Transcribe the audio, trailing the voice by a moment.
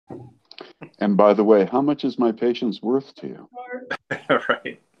And by the way, how much is my patience worth to you?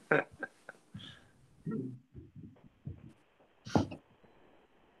 Right.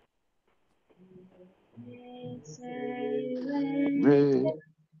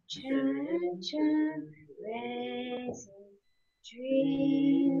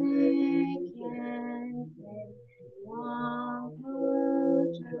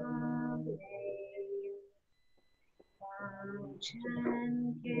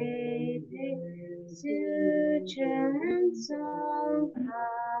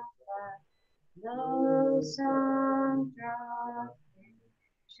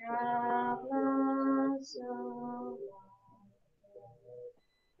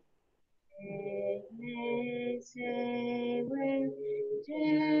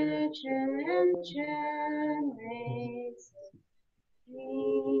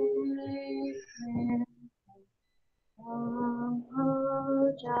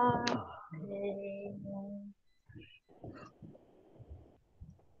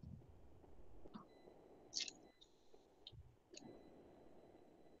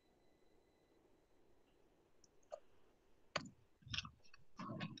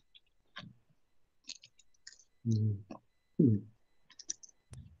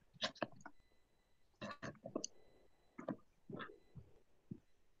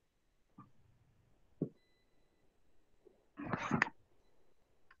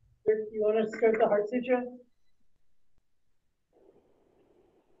 You want to start the Heart Sutra?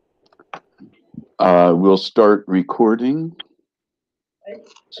 We'll start recording.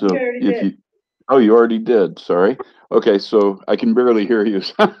 So if you, oh, you already did. Sorry. Okay, so I can barely hear you.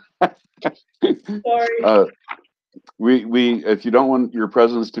 Sorry. We if you don't want your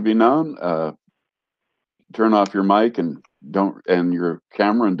presence to be known, turn off your mic and your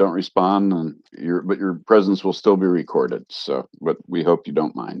camera and don't respond, and but your presence will still be recorded. So, but we hope you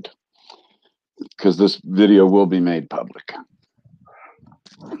don't mind, because this video will be made public.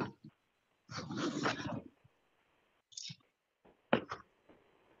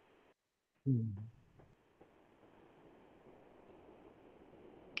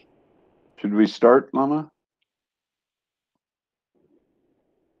 Should we start, Lama?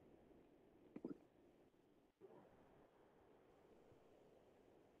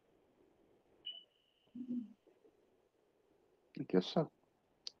 I guess so.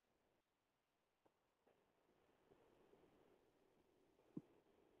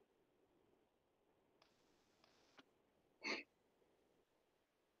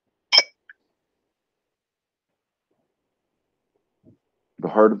 The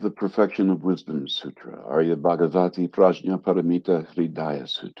Heart of the Perfection of Wisdom Sutra, Arya Bhagavati Prajna Paramita Hridaya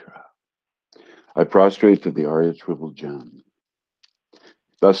Sutra. I prostrate to the Arya Triple Gem.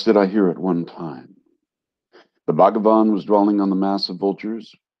 Thus did I hear at one time. The Bhagavan was dwelling on the massive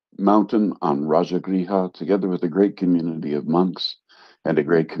vultures mountain on Rajagriha, together with a great community of monks and a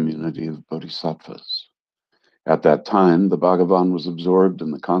great community of bodhisattvas. At that time, the Bhagavan was absorbed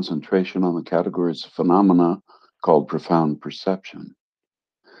in the concentration on the categories of phenomena called profound perception.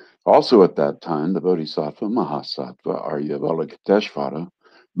 Also at that time, the Bodhisattva, Mahasattva, Arya Avalokiteshvara,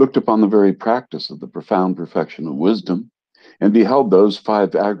 looked upon the very practice of the profound perfection of wisdom and beheld those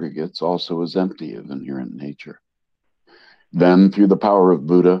five aggregates also as empty of inherent nature. Then, through the power of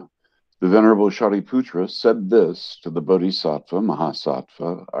Buddha, the Venerable Shariputra said this to the Bodhisattva,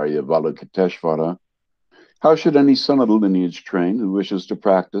 Mahasattva, Arya Avalokiteshvara: how should any son of the lineage train who wishes to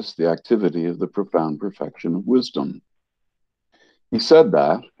practice the activity of the profound perfection of wisdom? He said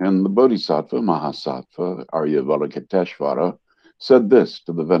that, and the Bodhisattva, Mahasattva, Arya Avalokiteshvara, said this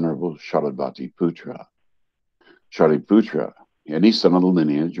to the Venerable Shariputra: Shariputra, any son of the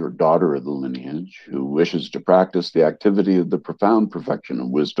lineage or daughter of the lineage who wishes to practice the activity of the profound perfection of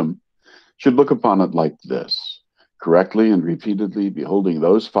wisdom should look upon it like this, correctly and repeatedly beholding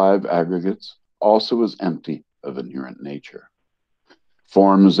those five aggregates also as empty of inherent nature.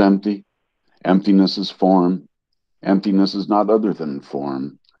 Form is empty, emptiness is form, emptiness is not other than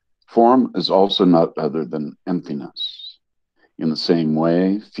form. Form is also not other than emptiness. In the same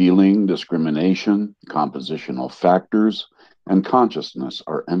way, feeling, discrimination, compositional factors, and consciousness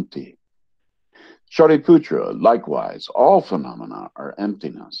are empty. Shariputra, likewise, all phenomena are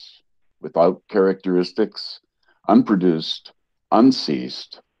emptiness, without characteristics, unproduced,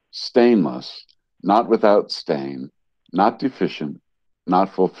 unceased, stainless, not without stain, not deficient,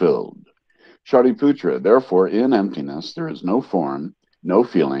 not fulfilled. Shariputra, therefore, in emptiness, there is no form, no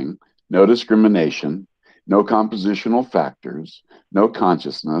feeling, no discrimination, no compositional factors, no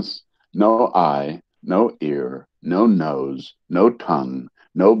consciousness, no eye, no ear, no nose, no tongue,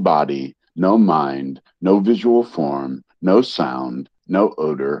 no body, no mind, no visual form, no sound, no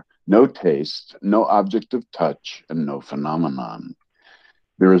odor, no taste, no object of touch, and no phenomenon.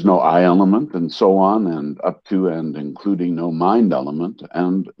 There is no I element, and so on, and up to and including no mind element,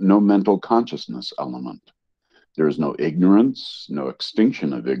 and no mental consciousness element. There is no ignorance, no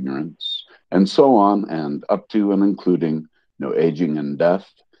extinction of ignorance, and so on, and up to and including no aging and death,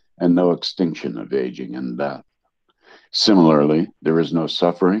 and no extinction of aging and death. Similarly, there is no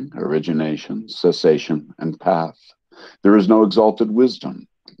suffering, origination, cessation, and path. There is no exalted wisdom,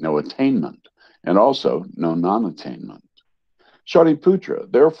 no attainment, and also no non-attainment.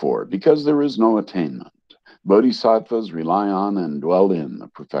 Shariputra, therefore, because there is no attainment, bodhisattvas rely on and dwell in the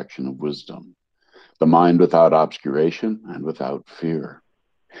perfection of wisdom, the mind without obscuration and without fear.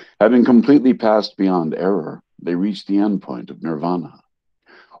 Having completely passed beyond error, they reach the end point of nirvana.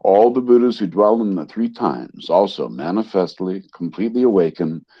 All the Buddhas who dwell in the three times also manifestly, completely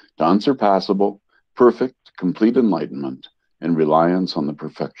awaken to unsurpassable, perfect, complete enlightenment and reliance on the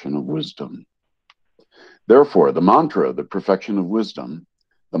perfection of wisdom. Therefore, the mantra of the perfection of wisdom,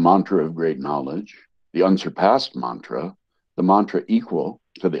 the mantra of great knowledge, the unsurpassed mantra, the mantra equal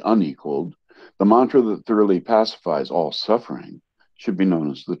to the unequaled, the mantra that thoroughly pacifies all suffering, should be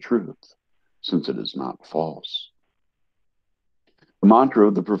known as the truth, since it is not false. The mantra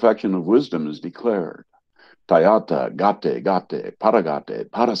of the perfection of wisdom is declared. Tayata gate gate paragate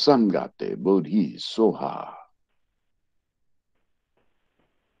parasamgate bodhi soha.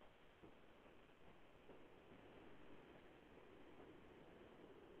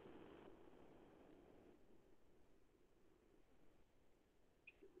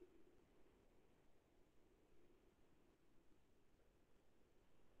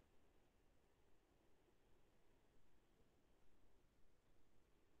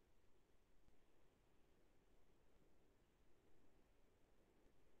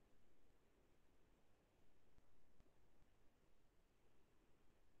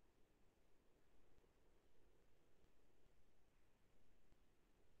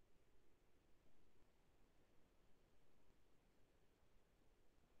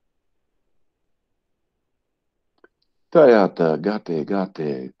 Tayata gate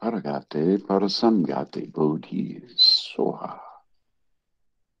gate paragate parasamgate bodhi soha.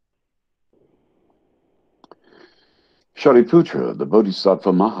 Shariputra, the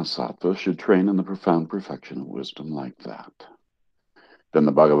Bodhisattva Mahasattva, should train in the profound perfection of wisdom like that. Then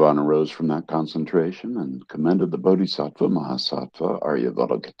the Bhagavan arose from that concentration and commended the Bodhisattva Mahasattva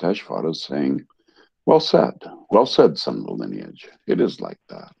Aryavadakateshvara, saying, well said, son of the lineage. It is like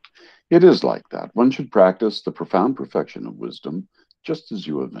that. It is like that. One should practice the profound perfection of wisdom, just as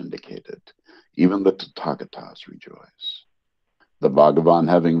you have indicated. Even the Tathagatas rejoice. The Bhagavan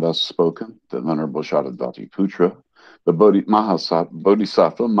having thus spoken, the Venerable Shariputra, the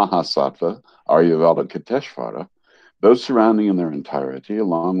Bodhisattva Mahasattva Aryavadakateshvara, those surrounding in their entirety,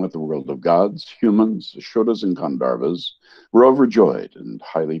 along with the world of gods, humans, Shuddhas, and Gandharvas, were overjoyed and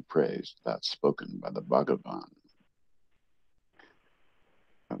highly praised that spoken by the Bhagavan.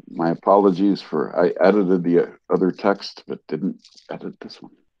 My apologies for I edited the other text, but didn't edit this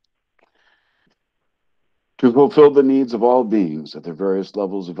one. To fulfill the needs of all beings at their various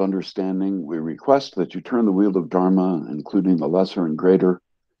levels of understanding, we request that you turn the wheel of Dharma, including the lesser and greater,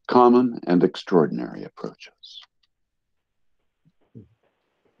 common and extraordinary approaches.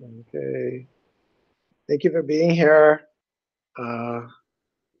 Okay. Thank you for being here.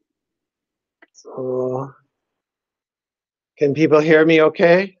 So, can people hear me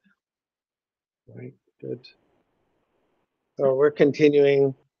okay? Right, good. So we're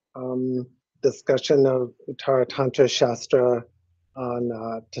continuing discussion of Uttaratantrashastra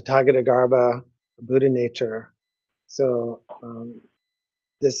on Tathagata Buddha nature. So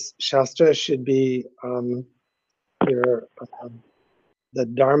this Shastra should be your the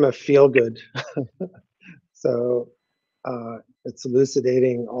Dharma feel good. So it's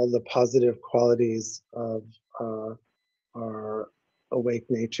elucidating all the positive qualities of our awake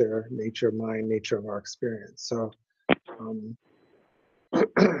nature, mind, nature of our experience. So,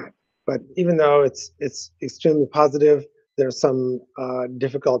 but even though it's extremely positive, there's some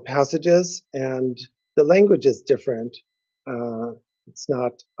difficult passages, and the language is different. It's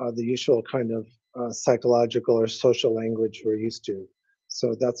not the usual kind of psychological or social language we're used to.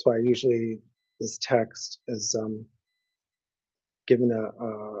 So that's why usually this text is given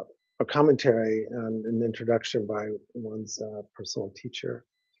a commentary and an introduction by one's personal teacher.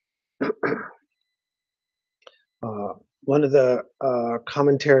 One of the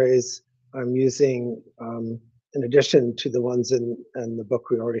commentaries I'm using, in addition to the ones in the book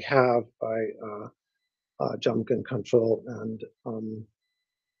we already have by Jamgon Control and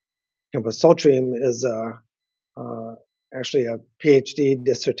Khenpo Soltrim, is actually a PhD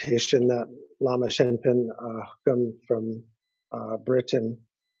dissertation that Lama Shenpen from Britain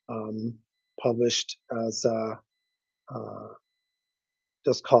published as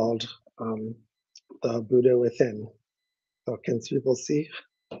just called The Buddha Within. So can people see?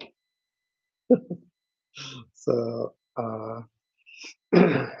 So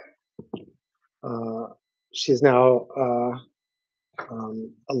she's now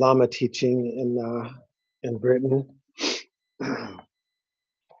a Lama teaching in Britain.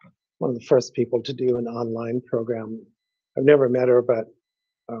 One of the first people to do an online program. I've never met her, but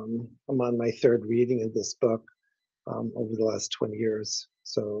I'm on my third reading of this book over the last 20 years.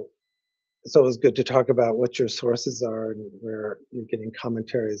 So it's always good to talk about what your sources are and where you're getting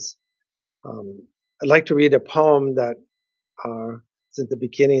commentaries. I'd like to read a poem that is at the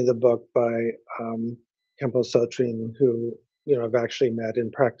beginning of the book by Khenpo Sotrim, who I've actually met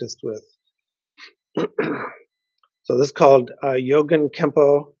and practiced with. So this is called Yogan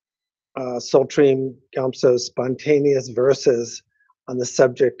Khenpo Sotrim Gyatso's Spontaneous Verses on the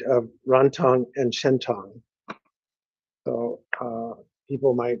subject of Rantong and Shentong. So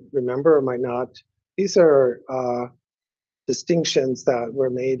people might remember or might not. These are distinctions that were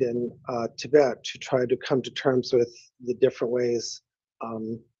made in Tibet to try to come to terms with the different ways I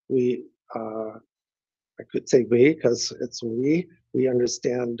could say we, because it's we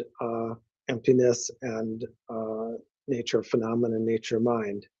understand emptiness and nature phenomena, nature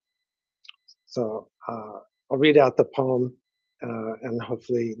mind. So I'll read out the poem and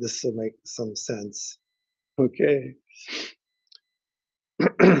hopefully this will make some sense. Okay.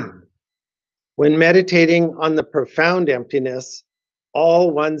 When meditating on the profound emptiness,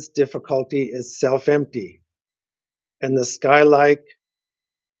 all one's difficulty is self-empty, and the sky-like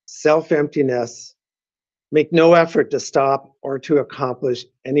self-emptiness make no effort to stop or to accomplish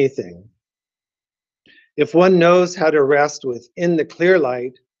anything. If one knows how to rest within the clear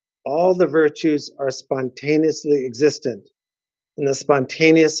light, all the virtues are spontaneously existent, and the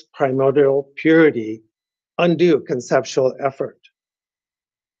spontaneous primordial purity undo conceptual effort.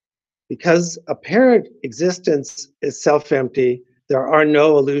 Because apparent existence is self-empty, there are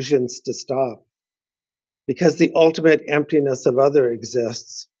no illusions to stop. Because the ultimate emptiness of other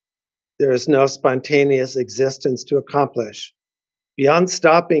exists, there is no spontaneous existence to accomplish. Beyond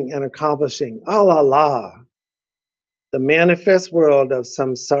stopping and accomplishing, Allah, the manifest world of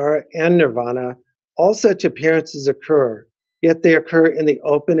samsara and nirvana, all such appearances occur, yet they occur in the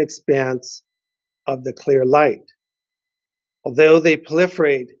open expanse of the clear light. Although they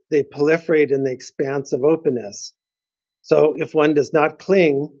proliferate in the expanse of openness. So if one does not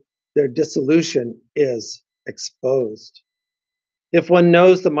cling, their dissolution is exposed. If one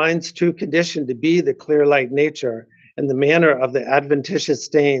knows the mind's true condition to be the clear light nature and the manner of the adventitious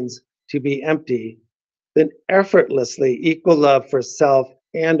stains to be empty, then effortlessly equal love for self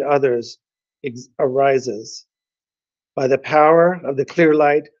and others arises. By the power of the clear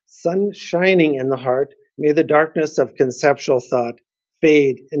light, sun shining in the heart, may the darkness of conceptual thought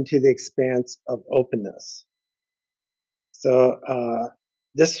fade into the expanse of openness. So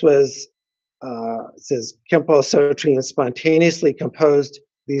this was, says Khenpo Sotrim spontaneously composed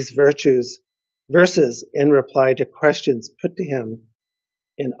these verses in reply to questions put to him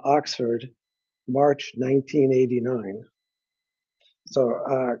in Oxford, March 1989. So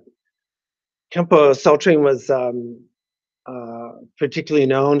Khenpo Sotrim was particularly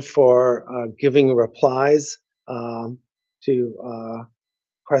known for giving replies to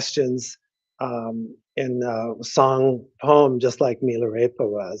questions in a song poem, just like Milarepa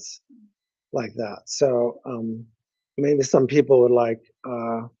was, like that. So maybe some people would like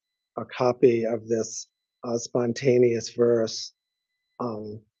a copy of this spontaneous verse,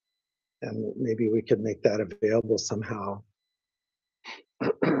 and maybe we could make that available somehow.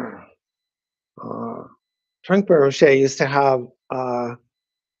 Trungpa Rinpoche used to have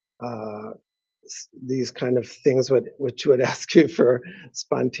these kind of things which would ask you for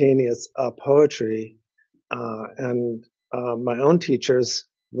spontaneous poetry, and my own teachers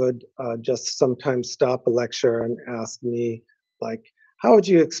would just sometimes stop a lecture and ask me, like, how would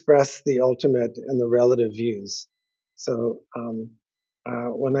you express the ultimate and the relative views? So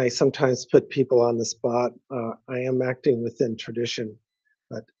when I sometimes put people on the spot, I am acting within tradition,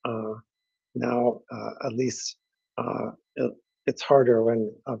 but now at least it's harder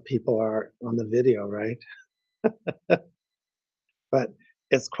when people are on the video, right? But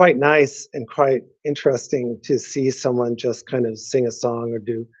it's quite nice and quite interesting to see someone just kind of sing a song or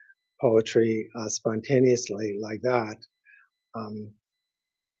do poetry spontaneously like that.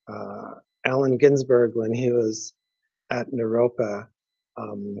 Allen Ginsberg, when he was at Naropa,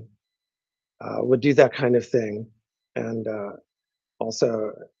 would do that kind of thing. And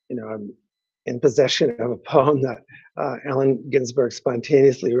also, I'm in possession of a poem that Allen Ginsberg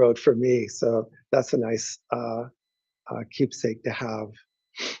spontaneously wrote for me. So that's a nice keepsake to have.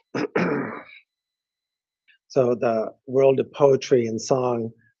 So the world of poetry and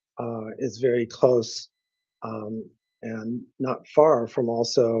song is very close and not far from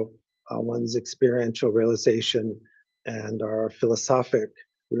also one's experiential realization and our philosophic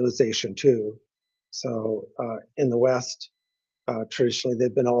realization too. So in the West, traditionally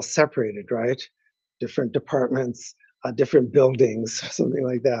they've been all separated, right? Different departments, different buildings, something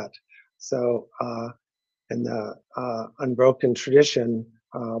like that. So in the unbroken tradition,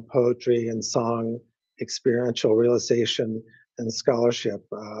 poetry and song, experiential realization, and scholarship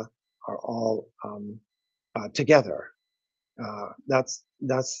are all together. That's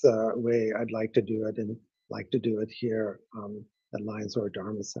the way I'd like to do it, and like to do it here at Lions Roar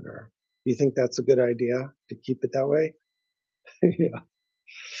Dharma Center. Do you think that's a good idea to keep it that way? Yeah.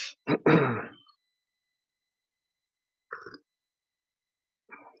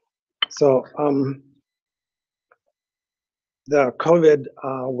 So the COVID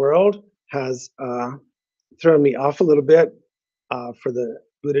world has thrown me off a little bit for the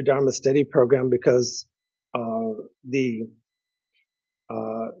Buddha Dharma Study Program because the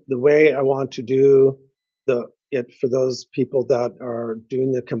way I want to do it for those people that are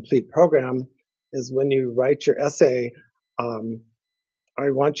doing the complete program is when you write your essay, I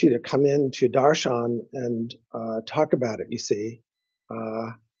want you to come into Darshan and talk about it, you see.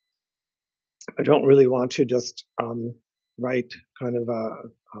 I don't really want to just write kind of a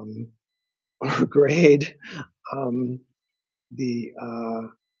or grade the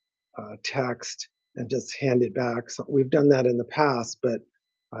text and just hand it back. So we've done that in the past, but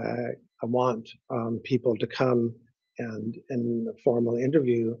I want people to come and in a formal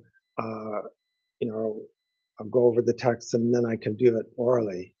interview, I'll go over the text and then I can do it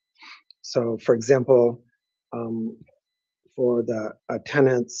orally. So for example, for the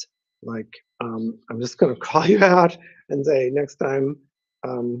tenants, like I'm just going to call you out and say next time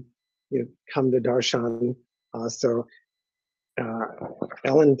you come to Darshan. So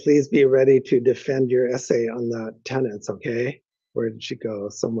Ellen, please be ready to defend your essay on the tenants, okay? Where did she go?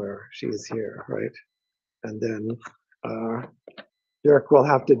 Somewhere. She is here, right? And then Dirk will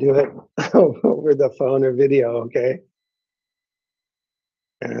have to do it over the phone or video, okay?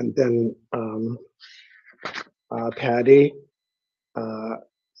 And then Patty,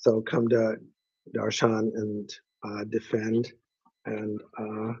 so come to Darshan and defend. And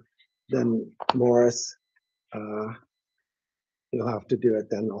then Morris, you'll have to do it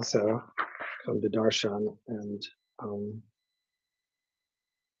then also. Come to Darshan, and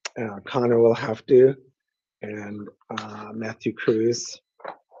Connor will have to, and Matthew Cruz,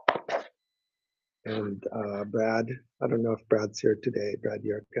 and Brad. I don't know if Brad's here today, Brad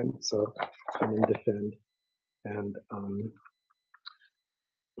Yerkin, so come and defend. And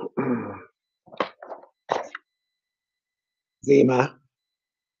Zima.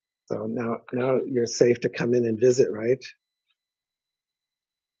 So now you're safe to come in and visit, right?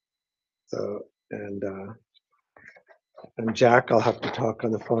 So, and Jack, I'll have to talk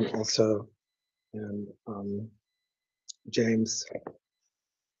on the phone also, and James.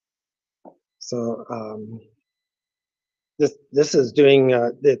 So this is doing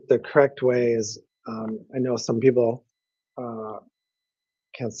the correct way. Is I know some people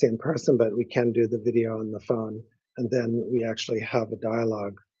can't see in person, but we can do the video on the phone, and then we actually have a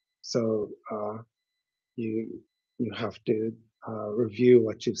dialogue. So you have to review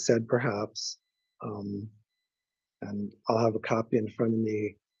what you've said, perhaps. And I'll have a copy in front of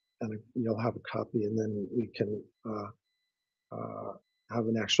me, and you'll have a copy, and then we can have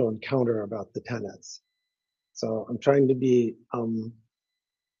an actual encounter about the tenets. So I'm trying to do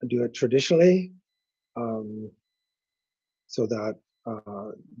it traditionally, so that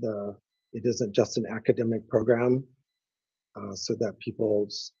it isn't just an academic program, so that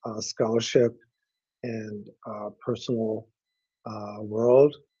people's scholarship and personal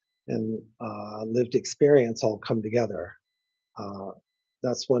world and lived experience all come together.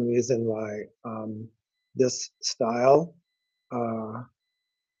 That's one reason why this style, for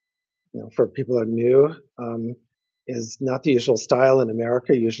people that are new, is not the usual style in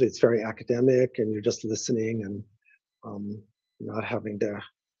America. Usually it's very academic and you're just listening and not having to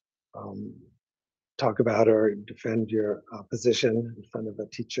talk about or defend your position in front of a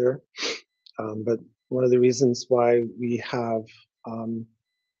teacher. But one of the reasons why we have an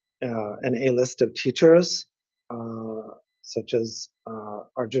A list of teachers, such as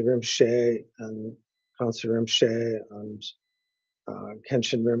Arjun Rinpoche and Kansu Rinpoche and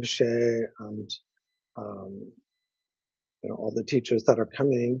Kenshin Rinpoche and all the teachers that are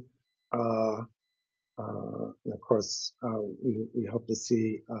coming. And of course, we hope to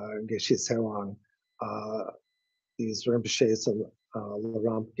see Geshe Sewang, these Rinpoches and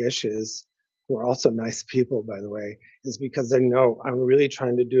Laram Geshes, who are also nice people, by the way, is because they know I'm really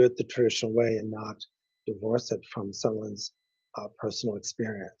trying to do it the traditional way and not divorce it from someone's personal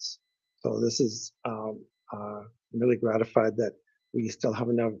experience. So this is I'm really gratified that we still have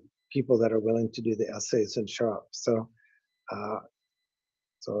enough people that are willing to do the essays and show up. So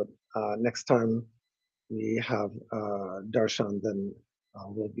next time we have darshan, then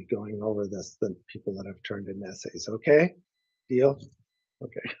we'll be going over this, the people that have turned in essays. Okay, deal?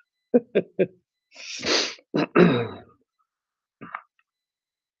 Okay.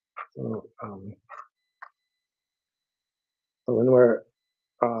 So, when we're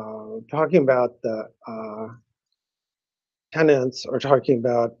talking about the tenets, or talking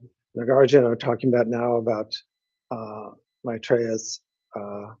about Nagarjuna, or talking about now about Maitreya's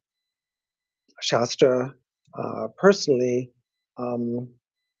Shastra, personally,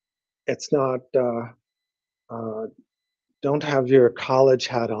 it's not, don't have your college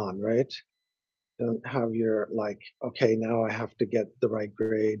hat on, right? Don't have your, like, okay, now I have to get the right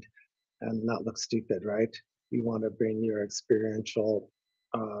grade and not look stupid, right? You want to bring your experiential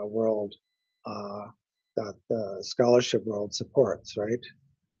world that the scholarship world supports, right?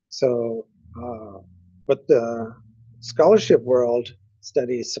 So, what the scholarship world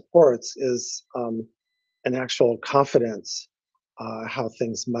study supports is an actual confidence how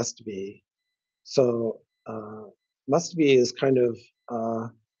things must be. So, must be is kind of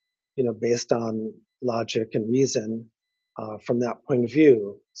based on logic and reason from that point of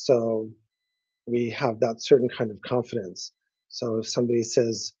view. So we have that certain kind of confidence. So if somebody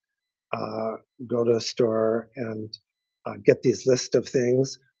says, go to a store and get these list of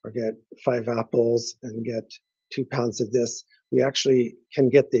things, or get 5 apples and get 2 pounds of this, we actually can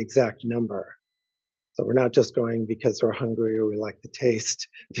get the exact number. So we're not just going because we're hungry or we like the taste,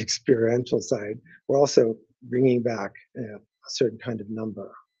 the experiential side. We're also bringing back a certain kind of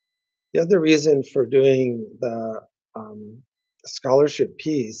number. The other reason for doing the scholarship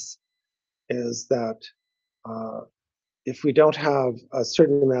piece is that if we don't have a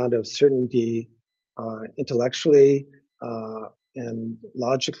certain amount of certainty intellectually and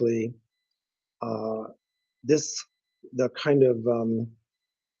logically, the kind of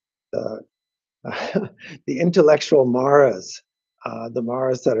the, the intellectual maras, the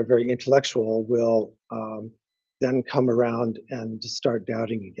maras that are very intellectual, will then come around and start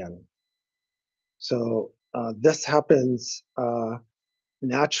doubting again. So this happens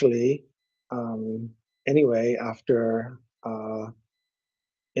naturally anyway after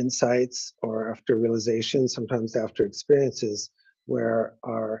insights, or after realization, sometimes after experiences, where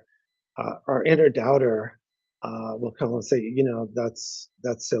our inner doubter will come and say, that's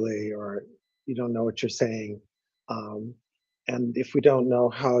silly, or you don't know what you're saying. And if we don't know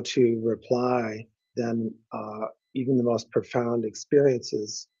how to reply, then even the most profound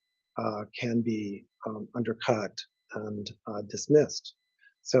experiences can be undercut and dismissed.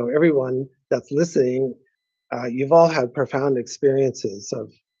 So everyone that's listening, you've all had profound experiences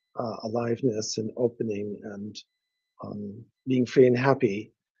of aliveness and opening and being free and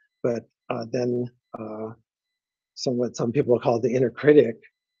happy. But then what some people call the inner critic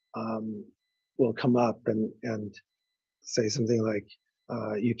will come up and say something like,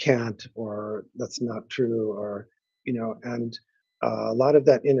 you can't, or that's not true, or, and a lot of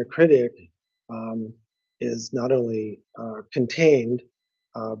that inner critic is not only contained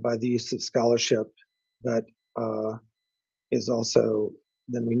by the use of scholarship, but is also,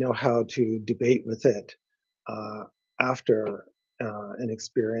 then we know how to debate with it after an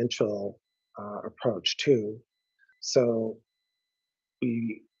experiential approach too. So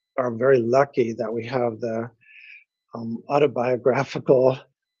we are very lucky that we have the autobiographical,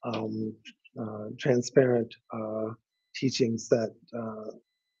 transparent teachings that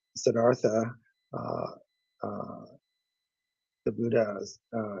Siddhartha, the Buddha,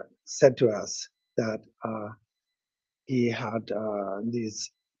 said to us, that he had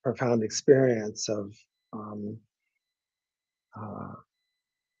these profound experience of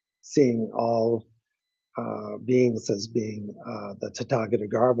seeing all beings as being the Tathagata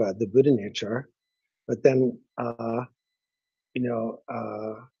Garbha, the Buddha nature. But then,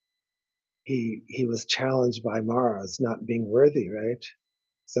 he was challenged by Maras not being worthy, right?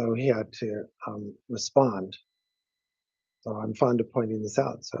 So he had to respond. So I'm fond of pointing this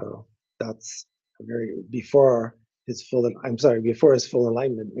out. So that's before his full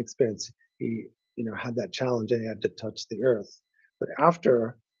enlightenment experience, he had that challenge and he had to touch the earth. But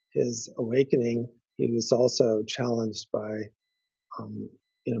after his awakening, he was also challenged by,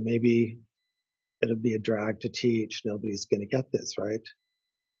 maybe it'll be a drag to teach. Nobody's going to get this, right?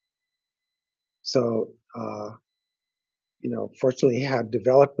 So, fortunately, he had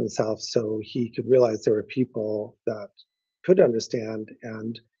developed himself so he could realize there were people that could understand,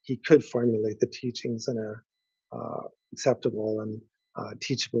 and he could formulate the teachings in a acceptable and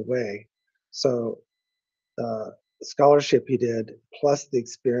teachable way. So the scholarship he did, plus the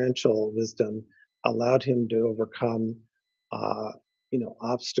experiential wisdom, allowed him to overcome,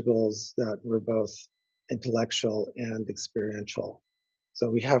 obstacles that were both intellectual and experiential. So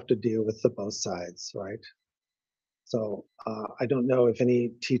we have to deal with the both sides, right? So I don't know if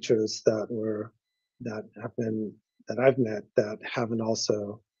any teachers that I've met that haven't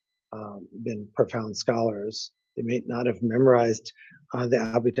also been profound scholars. They may not have memorized the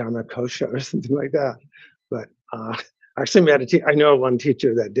Abhidharma Kosha or something like that, but I actually I know one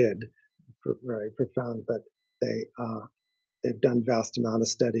teacher that did, very profound, but they've done vast amount of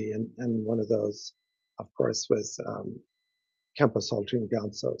study, and one of those, of course, was Gelugpa Losang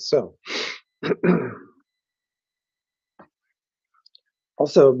Gyatso. So.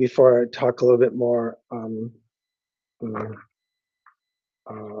 Also, before I talk a little bit more,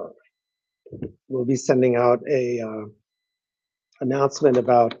 we'll be sending out a announcement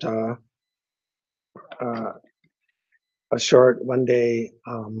about a short one-day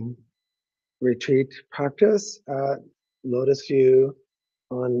retreat practice at Lotus View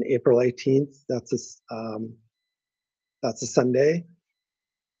on April 18th. That's a Sunday.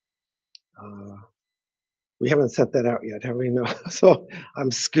 We haven't sent that out yet, have we? No. So I'm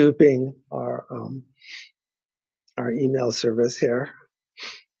scooping our email service here.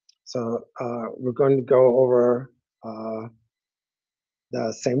 So we're going to go over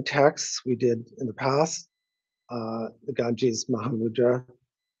the same texts we did in the past, the Ganges Mahamudra,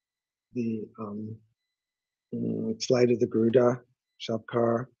 the Flight of the Garuda,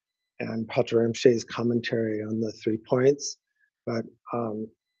 Shabkar, and Pacharamshe's commentary on the 3 points. But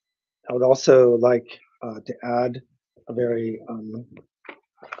I would also like to add a very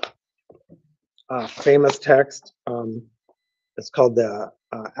famous text. It's called the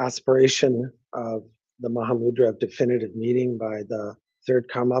Aspiration of the Mahamudra of Definitive Meeting by the Third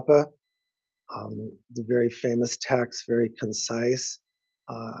Karmapa. The very famous text, very concise,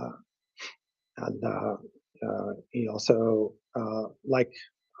 and he also, like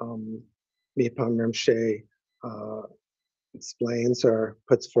Mipam Rinpoche, explains or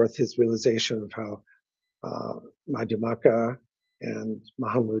puts forth his realization of how Madhyamaka and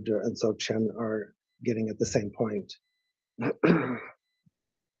Mahamudra and Dzogchen are getting at the same point.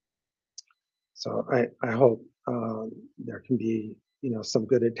 So I hope there can be some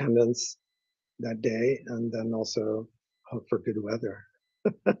good attendance that day, and then also hope for good weather.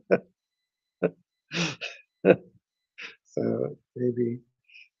 So maybe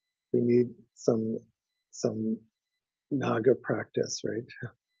we need some Naga practice, right?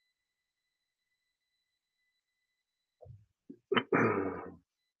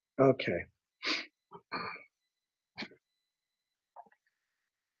 Okay.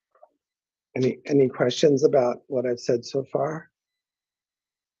 Any questions about what I've said so far?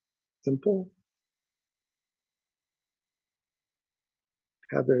 Simple.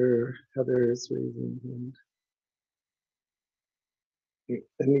 Heather's raising hand.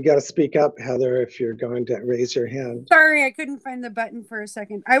 And you got to speak up, Heather, if you're going to raise your hand. Sorry, I couldn't find the button for a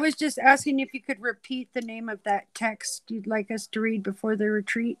second. I was just asking if you could repeat the name of that text you'd like us to read before the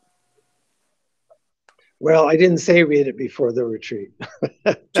retreat. Well, I didn't say read it before the retreat.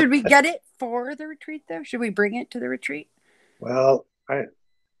 Should we get it for the retreat, though? Should we bring it to the retreat? Well,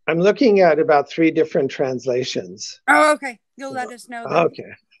 I'm looking at about 3 different translations. Oh, okay. You'll let us know then.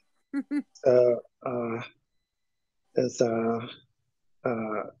 Okay. So there's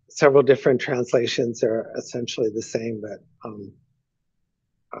several different translations are essentially the same, but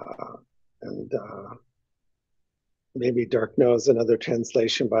maybe Dirk knows another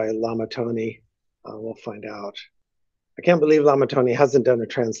translation by Lama Tony. We'll find out. I can't believe Lama Tony hasn't done a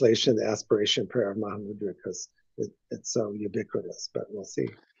translation of the Aspiration Prayer of Mahamudra because it's so ubiquitous, but we'll see.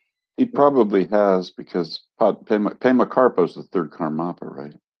 He probably has, because Pema Karpa is the third Karmapa,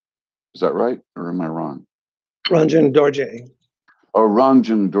 right? Is that right, or am I wrong? Ranjan Dorje. Oh,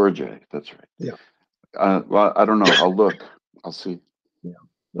 Ranjan Dorje, that's right. Yeah. Well, I don't know. I'll look. I'll see. Yeah.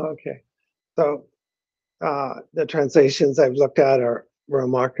 Okay. So the translations I've looked at are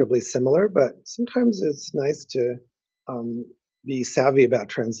remarkably similar, but sometimes it's nice to be savvy about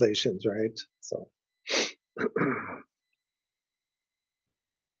translations, right? So.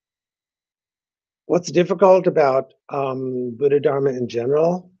 What's difficult about Buddha Dharma in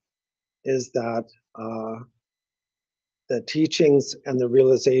general is that the teachings and the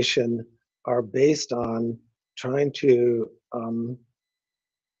realization are based on trying to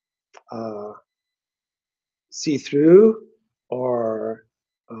see through or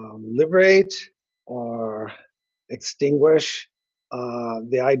liberate or extinguish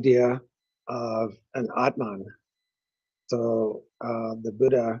the idea of an Atman. So the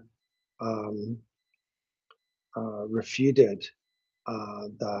Buddha refuted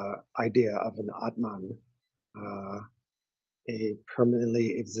the idea of an Atman, a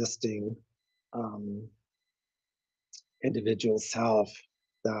permanently existing individual self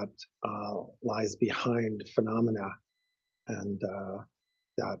that lies behind phenomena, and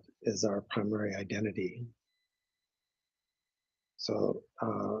that is our primary identity. So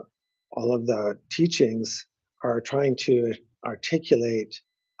all of the teachings are trying to articulate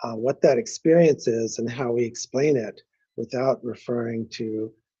what that experience is and how we explain it without referring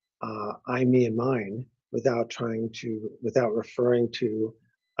to I, me, and mine, without referring to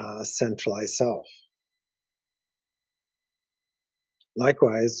centralized self.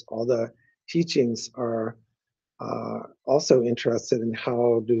 Likewise, all the teachings are also interested in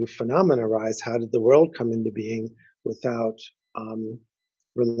how do phenomena arise, how did the world come into being without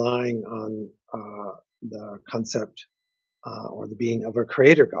relying on the concept or the being of a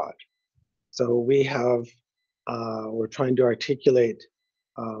creator God. So we're trying to articulate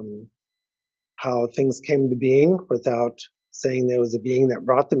how things came to being without saying there was a being that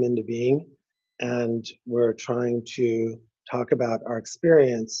brought them into being. And we're trying to talk about our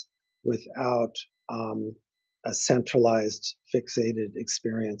experience without a centralized, fixated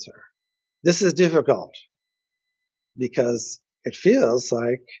experiencer. This is difficult because it feels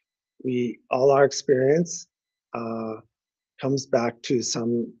like all our experience comes back to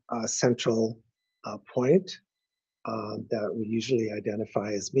some central point that we usually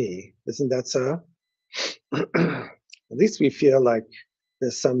identify as me. Isn't that so? At least we feel like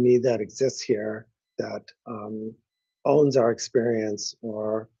there's some me that exists here that owns our experience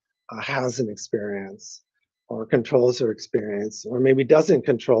or has an experience or controls our experience, or maybe doesn't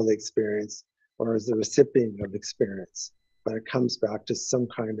control the experience or is the recipient of experience. But it comes back to some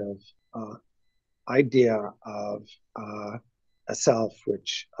kind of idea of a self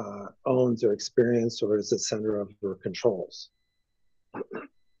which owns or experience or is the center of or controls.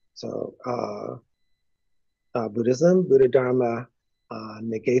 So Buddhism, Buddha Dharma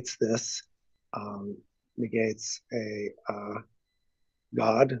negates this, negates a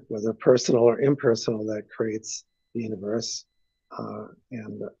God, whether personal or impersonal, that creates the universe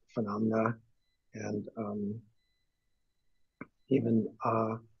and phenomena, and even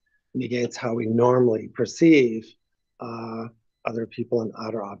negates how we normally perceive other people and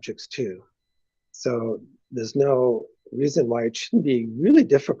other objects too. So there's no reason why it shouldn't be really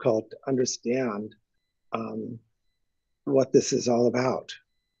difficult to understand what this is all about,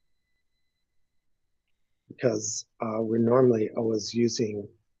 because we're normally always using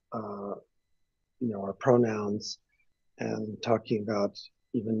our pronouns and talking about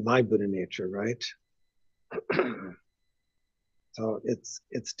even my Buddha nature, right? So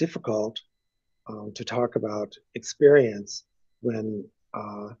it's difficult to talk about experience when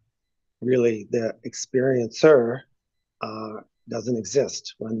really the experiencer doesn't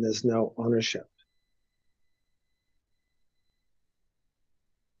exist, when there's no ownership.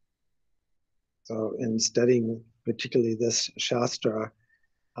 So in studying particularly this Shastra,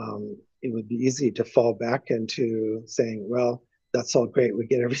 it would be easy to fall back into saying, well, that's all great, we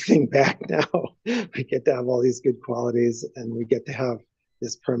get everything back now. We get to have all these good qualities and we get to have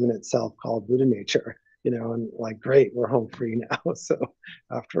this permanent self called Buddha nature, and like, great, we're home free now. So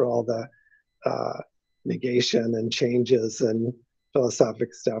after all the negation and changes and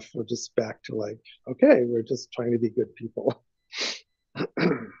philosophic stuff, we're just back to like, okay, we're just trying to be good people.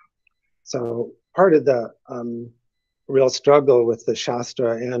 So part of the real struggle with the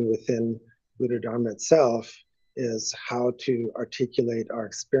Shastra and within Buddha Dharma itself is how to articulate our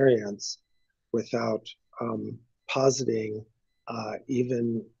experience without positing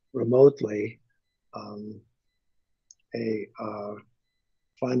even remotely a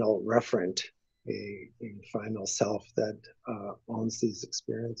final referent, a final self that owns these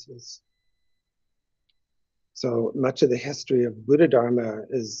experiences. So much of the history of Buddha Dharma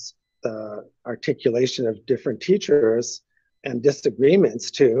is the articulation of different teachers and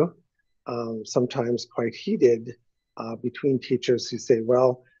disagreements too, sometimes quite heated between teachers who say,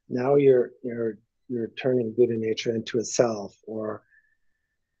 well, now you're turning Buddha nature into a self, or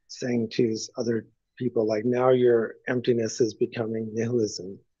saying to other people like, now your emptiness is becoming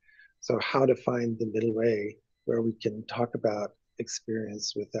nihilism. So how to find the middle way where we can talk about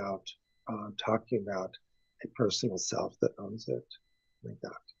experience without talking about a personal self that owns it, like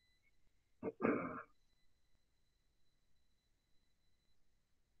that.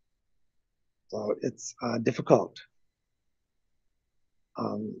 So it's difficult.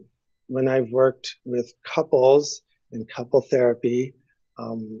 When I've worked with couples in couple therapy,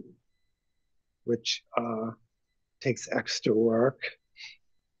 which takes extra work,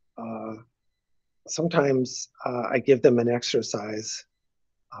 sometimes I give them an exercise,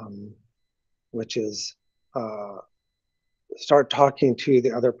 which is start talking to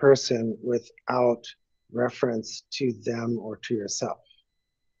the other person without reference to them or to yourself.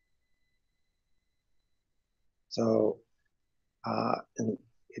 So, and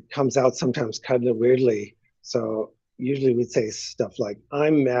it comes out sometimes kind of weirdly. So usually we'd say stuff like,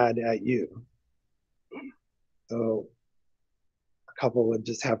 I'm mad at you. So a couple would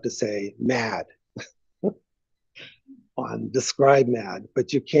just have to say mad on describe mad,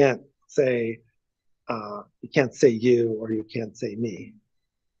 but you can't say you or you can't say me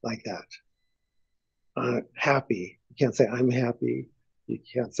like that. Happy, you can't say I'm happy. You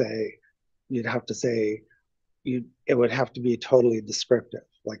can't say, you'd have to say, it would have to be totally descriptive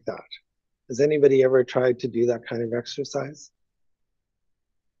like that. Has anybody ever tried to do that kind of exercise?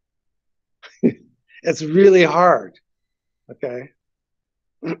 It's really hard, okay?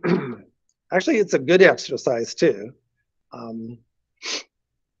 Actually, it's a good exercise too.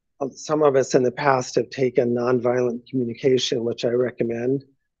 Some of us in the past have taken nonviolent communication, which I recommend,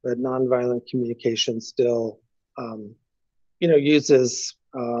 but nonviolent communication still, uses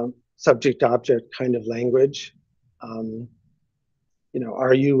subject-object kind of language.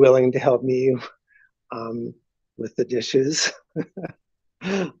 Are you willing to help me with the dishes?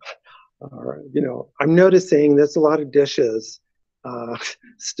 Or, I'm noticing there's a lot of dishes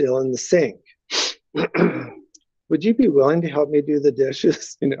still in the sink. Would you be willing to help me do the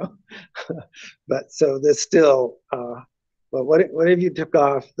dishes? But so there's still, but what if you took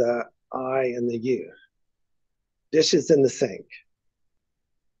off the I and the you? Dishes in the sink.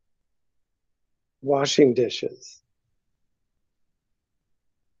 Washing dishes.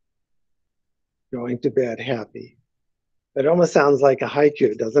 Going to bed happy. It almost sounds like a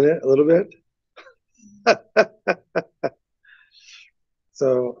haiku, doesn't it? A little bit?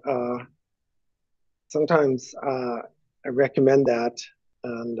 So sometimes I recommend that,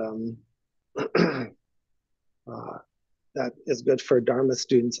 and that is good for Dharma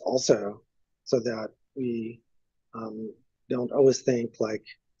students also, so that we don't always think like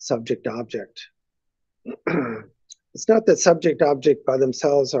subject-object. It's not that subject-object by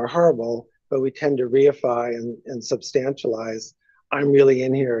themselves are horrible, but we tend to reify and substantialize, I'm really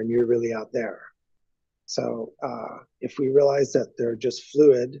in here and you're really out there. So if we realize that they're just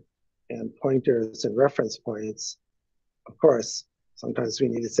fluid and pointers and reference points, of course, sometimes we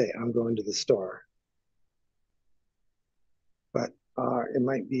need to say, I'm going to the store. But it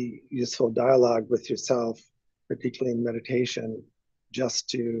might be useful dialogue with yourself, particularly in meditation, just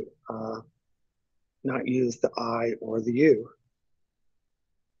to not use the I or the you.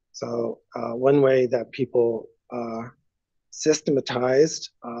 So one way that people systematized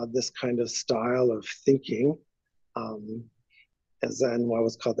this kind of style of thinking is in what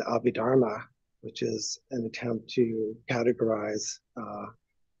was called the Abhidharma, which is an attempt to categorize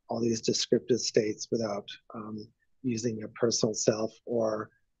all these descriptive states without using a personal self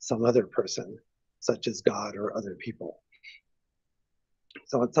or some other person, such as God or other people.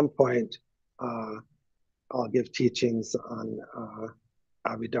 So at some point, I'll give teachings on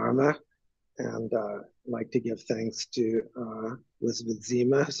Abhidharma, and I'd like to give thanks to Elizabeth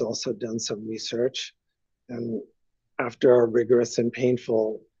Zima, who's also done some research. And after a rigorous and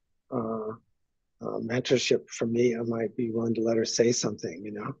painful mentorship from me, I might be willing to let her say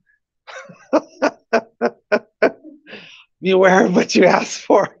something, Be aware of what you ask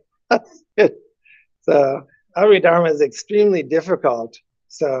for. So Abhidharma is extremely difficult.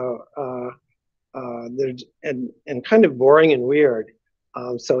 So and kind of boring and weird.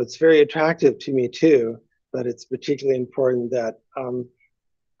 So it's very attractive to me too, but it's particularly important that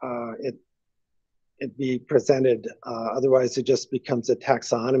it be presented. Otherwise, it just becomes a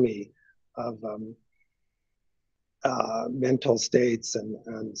taxonomy of mental states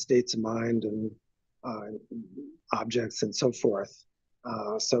and states of mind and objects and so forth.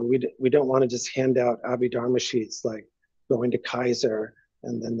 So we don't want to just hand out Abhidharma sheets like going to Kaiser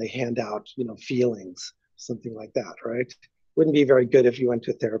and then they hand out, feelings, something like that, right? Wouldn't be very good if you went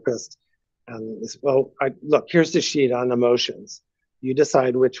to a therapist and, well, look, here's the sheet on emotions. You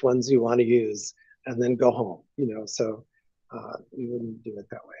decide which ones you want to use and then go home, so we wouldn't do it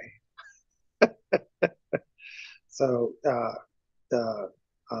that way. So the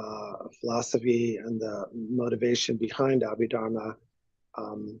philosophy and the motivation behind Abhidharma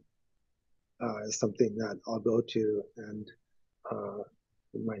is something that I'll go to, and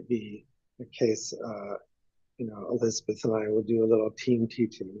it might be a case, Elizabeth and I will do a little team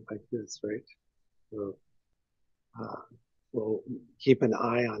teaching like this, right? So, we'll keep an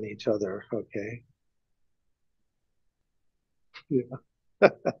eye on each other, okay? Yeah.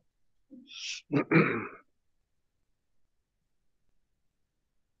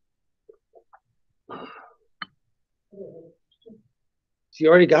 You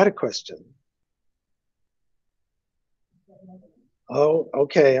already got a question. Oh,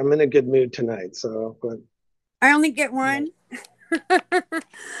 okay. I'm in a good mood tonight, so. But, I only get one.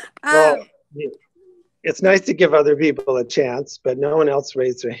 well, it's nice to give other people a chance, but no one else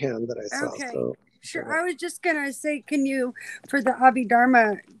raised their hand that I saw. Okay. So. Sure. I was just going to say, can you, for the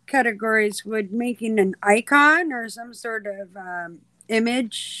Abhidharma categories, would making an icon or some sort of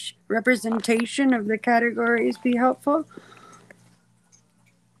image representation of the categories be helpful?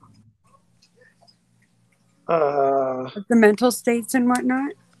 Like the mental states and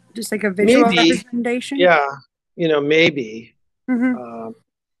whatnot? Just like a visual representation? Yeah, maybe. Mm-hmm.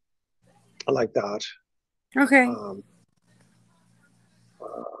 I like that. Okay.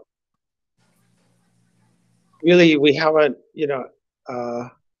 Really, we haven't,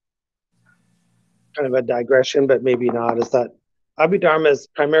 kind of a digression, but maybe not, is that Abhidharma is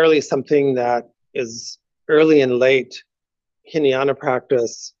primarily something that is early and late Hinayana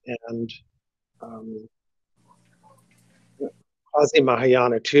practice and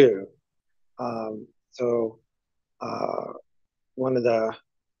quasi-Mahayana too. So one of the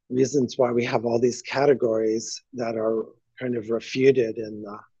reasons why we have all these categories that are kind of refuted in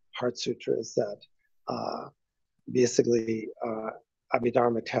the Heart Sutra is that basically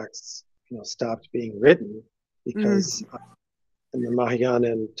Abhidharma texts stopped being written because in the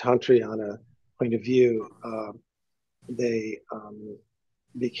Mahayana and Tantrayana point of view, they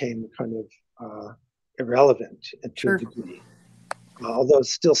became kind of irrelevant to a degree. Although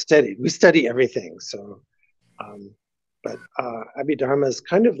still studied. We study everything, so but Abhidharma is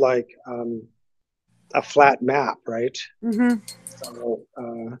kind of like a flat map, right? So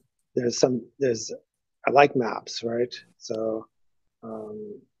I like maps, right? So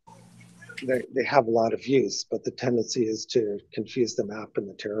they have a lot of use, but the tendency is to confuse the map and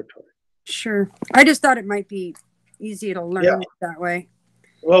the territory. Sure. I just thought it might be easy to learn that way.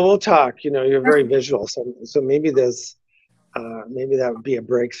 Well, we'll talk. You're very visual, so maybe there's maybe that would be a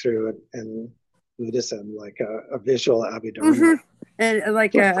breakthrough in Buddhism, like a visual Abhidharma. And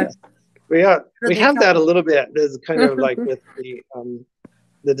like we have that a little bit. There's kind of like with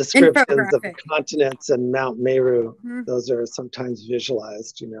the descriptions of the continents and Mount Meru. Those are sometimes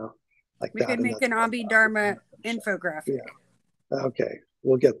visualized, like we that. We could make an Abhidharma infographic. Yeah. Okay,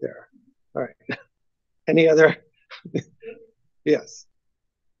 we'll get there. All right. Any other? Yes.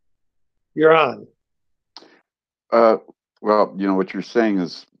 You're on. Well, what you're saying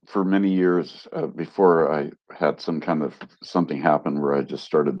is for many years before I had something happen where I just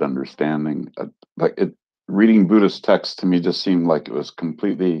started understanding, reading Buddhist texts to me just seemed like it was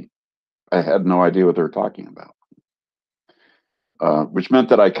completely, I had no idea what they were talking about. Which meant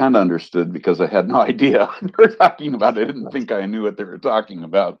that I kind of understood because I had no idea what they were talking about. I didn't think I knew what they were talking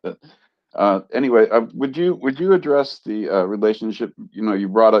about. But anyway, would you address the relationship? You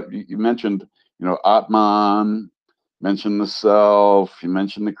brought up, you mentioned, Atman, mentioned the self, you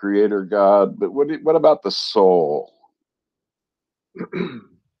mentioned the creator God, but what about the soul?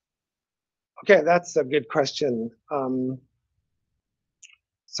 Okay, that's a good question.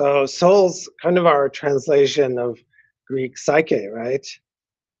 So soul's kind of our translation of Greek psyche, right?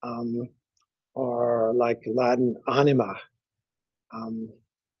 Or like Latin anima.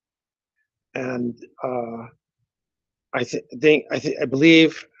 And I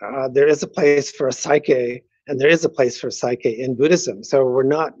believe there is a place for a psyche, and there is a place for psyche in Buddhism. So we're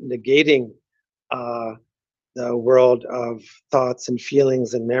not negating the world of thoughts and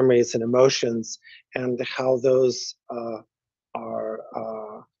feelings and memories and emotions and how those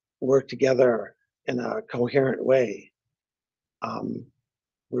are work together in a coherent way.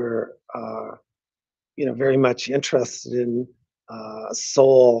 We're very much interested in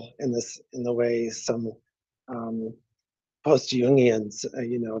soul in the way some post-Jungians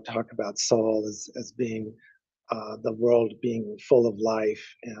talk about soul as being the world being full of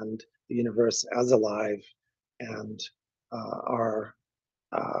life and the universe as alive, and our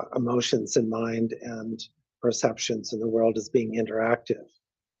emotions and mind and perceptions in the world as being interactive.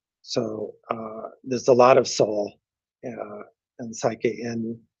 So there's a lot of soul and psyche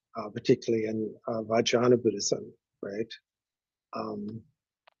in particularly in Vajrayana Buddhism, right?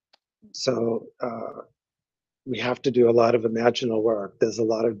 So we have to do a lot of imaginal work. There's a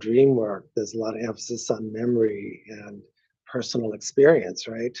lot of dream work. There's a lot of emphasis on memory and personal experience,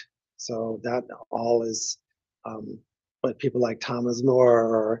 right? So that all is what people like Thomas More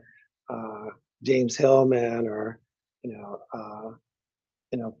or James Hillman or you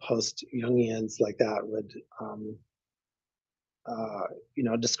know post Jungians like that would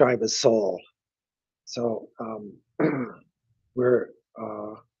describe as soul. So we're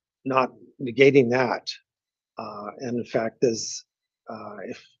not negating that. And in fact,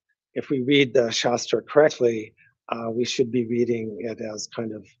 if we read the Shastra correctly, we should be reading it as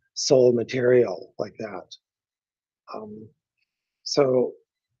kind of soul material like that. So,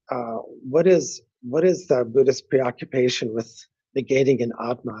 what is the Buddhist preoccupation with negating an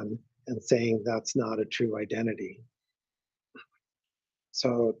Atman and saying that's not a true identity?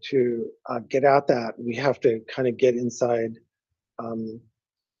 So to get at that, we have to kind of get inside a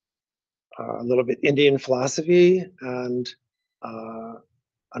little bit Indian philosophy and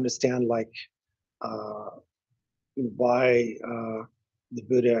understand like why the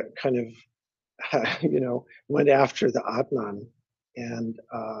Buddha kind of went after the Atman and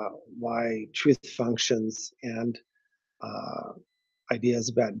why truth functions and ideas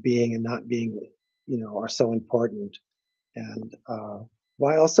about being and not being are so important, and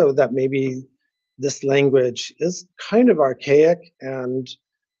why also that maybe this language is kind of archaic and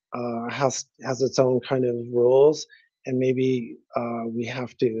has its own kind of rules, and maybe we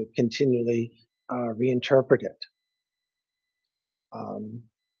have to continually reinterpret it.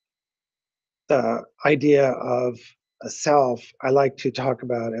 The idea of a self, I like to talk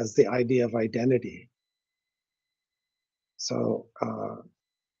about as the idea of identity. So,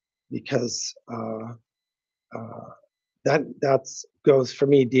 because that goes for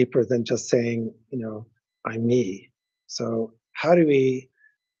me deeper than just saying, I'm me. So how do we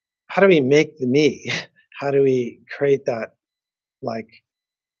make the me? How do we create that like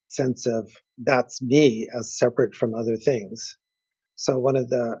sense of that's me as separate from other things? So one of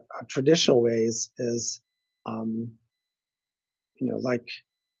the traditional ways is, like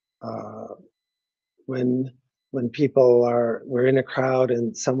when people we're in a crowd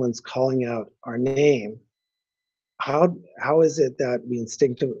and someone's calling out our name, how is it that we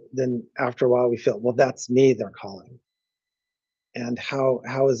instinctively, then after a while we feel, well, that's me they're calling? And how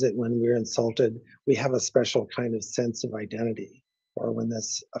is it when we're insulted, we have a special kind of sense of identity, or when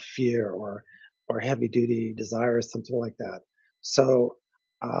there's a fear or heavy duty desire or something like that? So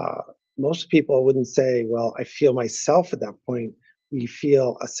most people wouldn't say, well, I feel myself at that point. We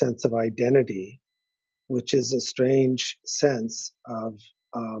feel a sense of identity, which is a strange sense of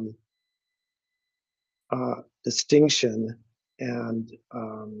distinction and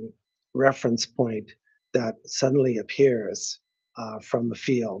reference point that suddenly appears from the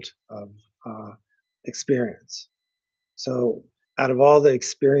field of experience. So out of all the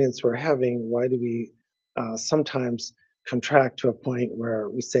experience we're having, why do we sometimes contract to a point where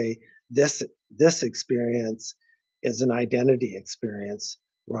we say this experience is an identity experience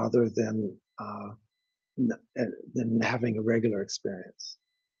rather than having a regular experience?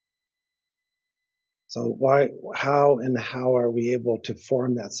 So how are we able to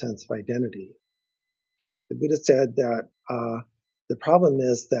form that sense of identity? The Buddha said that the problem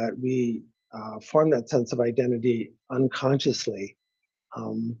is that we form that sense of identity unconsciously.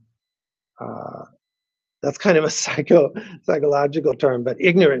 That's kind of a psychological term, but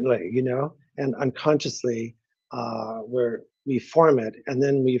ignorantly, and unconsciously, where we form it and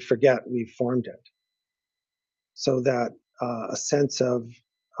then we forget we formed it. So that a sense of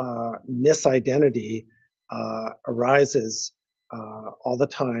misidentity arises all the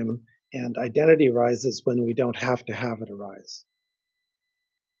time, and identity arises when we don't have to have it arise.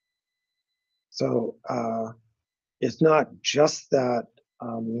 So it's not just that.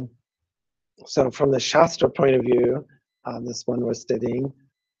 So from the Shastra point of view, this one we're studying,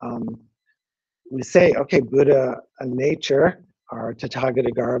 we say, okay, Buddha nature, our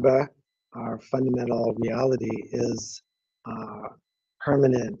Tathagata Garbha, our fundamental reality is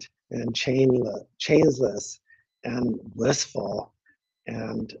permanent and changeless and blissful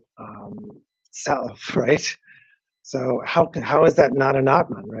and self, right? So how is that not an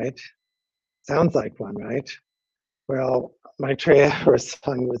Atman, right? Sounds like one, right? Well, Maitreya or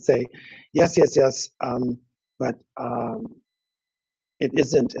Sangha would say, yes, but it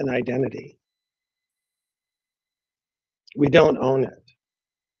isn't an identity. We don't own it.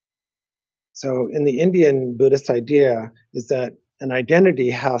 So in the Indian Buddhist idea is that an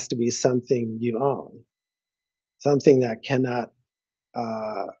identity has to be something you own, something that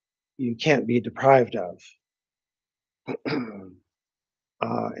you can't be deprived of.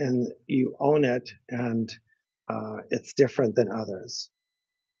 and you own it, and it's different than others.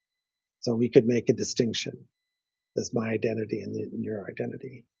 So we could make a distinction. There's my identity and your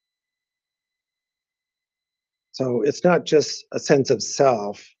identity. So it's not just a sense of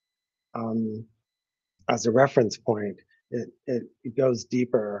self as a reference point. It goes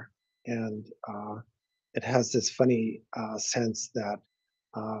deeper, and it has this funny sense that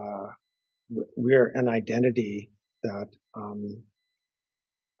we're an identity that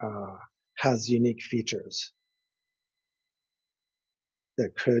has unique features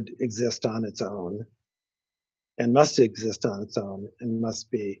that could exist on its own and must exist on its own and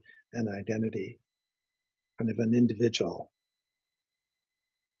must be an identity, kind of an individual.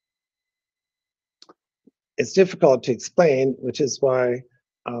 It's difficult to explain, which is why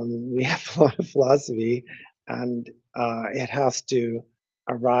we have a lot of philosophy, and it has to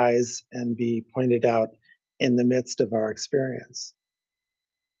arise and be pointed out in the midst of our experience.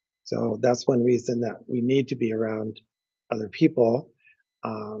 So that's one reason that we need to be around other people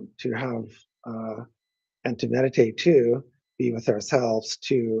to have and to meditate too, be with ourselves,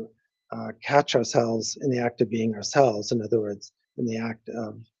 to catch ourselves in the act of being ourselves. In other words, in the act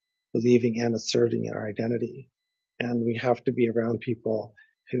of believing and asserting our identity. And we have to be around people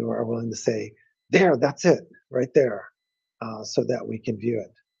who are willing to say, there, that's it, right there, so that we can view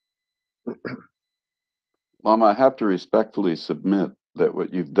it. Lama, I have to respectfully submit that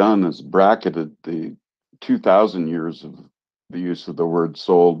what you've done is bracketed the 2,000 years of the use of the word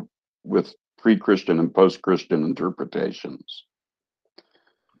soul with pre-Christian and post-Christian interpretations.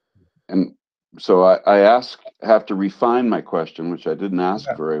 And so I have to refine my question, which I didn't ask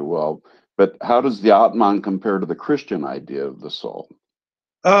very well, but how does the Atman compare to the Christian idea of the soul?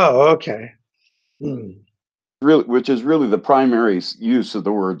 Oh, okay. Really, which is really the primary use of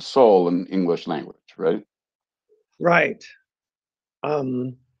the word soul in English language, right? Right.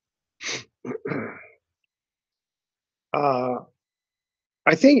 I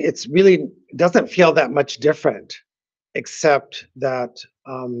think it's really doesn't feel that much different, except that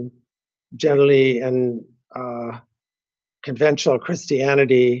generally in conventional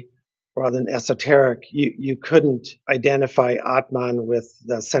Christianity, rather than esoteric, you couldn't identify Atman with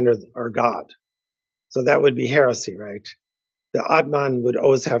the center or God. So that would be heresy, right? The Atman would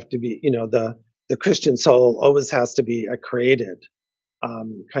always have to be, the Christian soul always has to be a created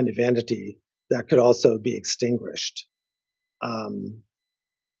kind of entity that could also be extinguished. And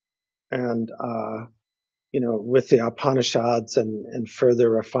with the Upanishads and further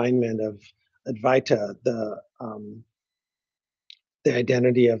refinement of Advaita, the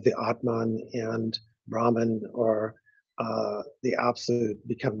identity of the Atman and Brahman, or the Absolute,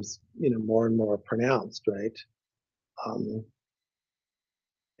 becomes more and more pronounced, right?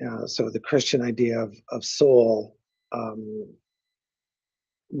 So the Christian idea of soul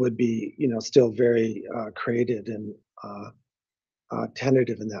would be still very created and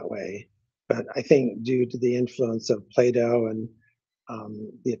tentative in that way. But I think due to the influence of Plato and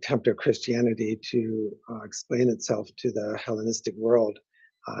the attempt of Christianity to explain itself to the Hellenistic world,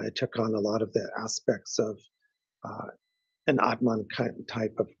 it took on a lot of the aspects of an Atman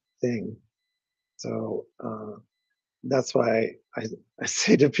type of thing. So that's why I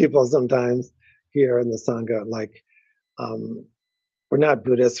say to people sometimes here in the Sangha, like, we're not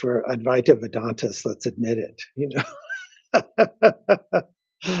Buddhists, we're Advaita Vedantists, let's admit it,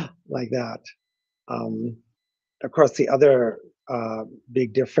 like that. Of course, the other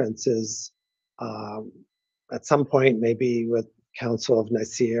big difference is at some point, maybe with Council of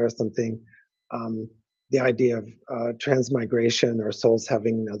Nicaea or something, the idea of transmigration or souls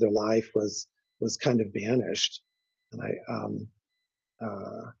having another life was kind of banished, and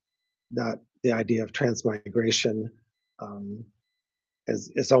that the idea of transmigration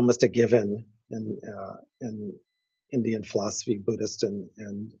is almost a given in Indian philosophy, Buddhist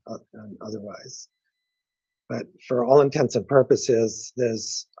and otherwise. But for all intents and purposes,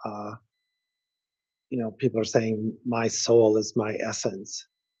 there's people are saying my soul is my essence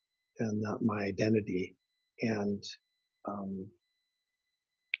and not my identity, and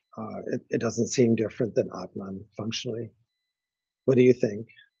it doesn't seem different than Atman functionally. What do you think?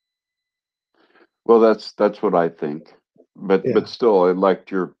 Well, that's what I think, but Yeah. still, I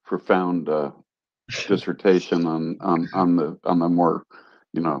liked your profound dissertation on the more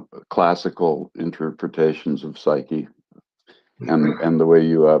classical interpretations of psyche, and the way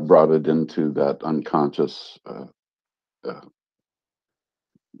you brought it into that unconscious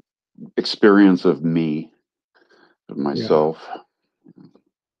experience of me, of myself.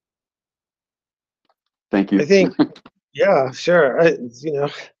 Thank you. I think, yeah, sure. I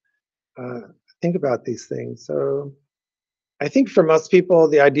think about these things. So I think for most people,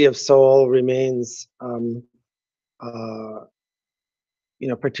 the idea of soul remains,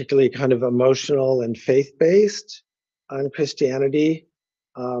 particularly kind of emotional and faith-based on Christianity.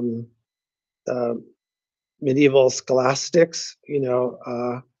 The medieval scholastics,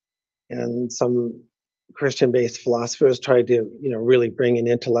 and some Christian-based philosophers tried to, really bring an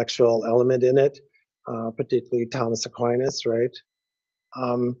intellectual element in it, particularly Thomas Aquinas, right?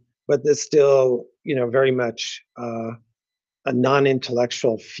 But there's still, very much a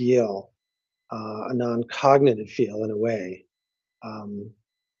non-intellectual feel, a non-cognitive feel in a way,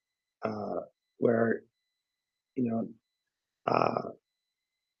 where,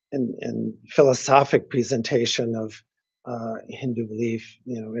 and philosophic presentation of Hindu belief,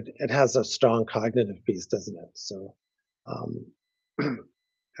 it has a strong cognitive piece, doesn't it? So,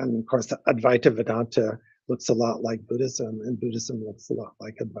 and of course, Advaita Vedanta looks a lot like Buddhism, and Buddhism looks a lot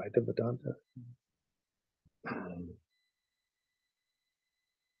like Advaita Vedanta.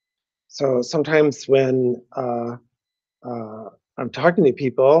 So sometimes when I'm talking to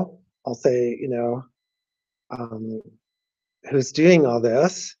people, I'll say, who's doing all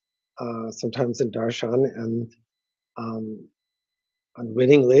this? Sometimes in darshan, and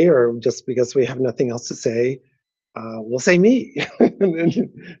unwittingly, or just because we have nothing else to say, we'll say me. and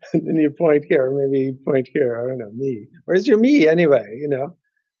then you point here, or maybe you point here, I don't know, me. Where's your me anyway,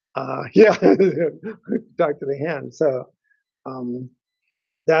 yeah, talk to the hand. So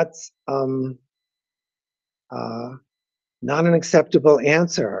that's not an acceptable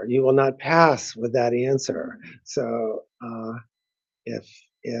answer. You will not pass with that answer. So if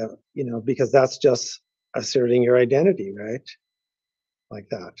because that's just asserting your identity, right? Like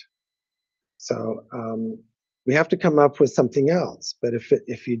that. So we have to come up with something else. But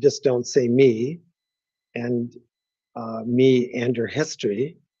if you just don't say me and your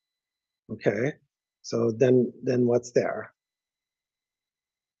history, okay, so then what's there?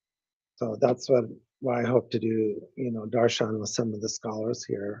 So that's why I hope to do, darshan with some of the scholars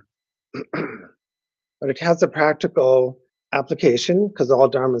here. But it has a practical application, because all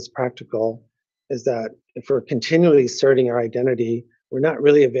Dharma is practical, is that if we're continually asserting our identity, we're not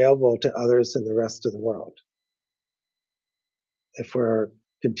really available to others in the rest of the world. If we're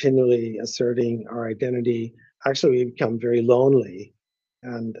continually asserting our identity, actually we become very lonely,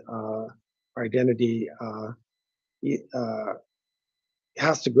 and our identity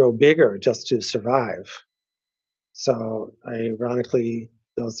has to grow bigger just to survive. So ironically,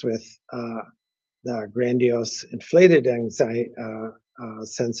 those with the grandiose, inflated anxiety,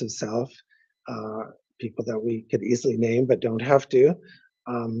 sense of self, people that we could easily name but don't have to,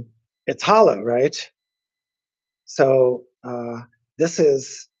 it's hollow, right? So this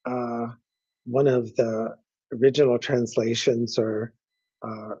is one of the original translations or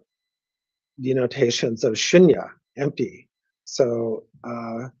denotations of shunya, empty. So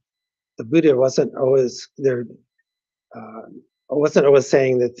the Buddha wasn't always there. Wasn't always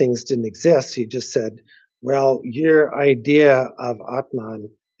saying that things didn't exist. He just said, well, your idea of Atman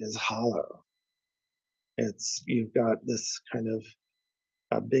is hollow. You've got this kind of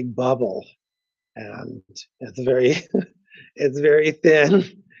a big bubble, and it's very, it's very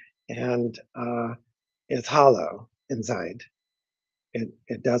thin, and it's hollow inside.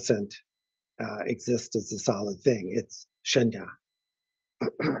 It doesn't exist as a solid thing. It's shunya.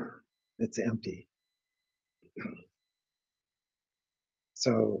 It's empty.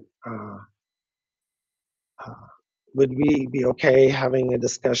 So would we be okay having a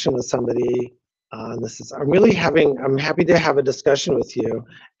discussion with somebody? I'm happy to have a discussion with you,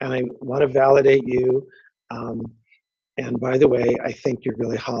 and I want to validate you. And by the way, I think you're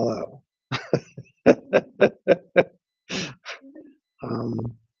really hollow.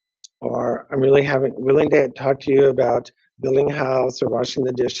 Or I'm really willing to talk to you about building a house or washing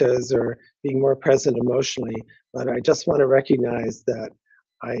the dishes or being more present emotionally, but I just want to recognize that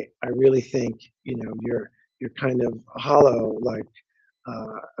I really think you're kind of hollow, like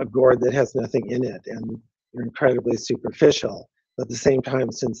a gourd that has nothing in it, and you're incredibly superficial. But at the same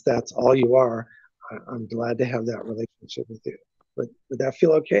time, since that's all you are, I'm glad to have that relationship with you. Would that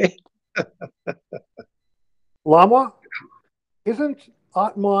feel okay? Lama, isn't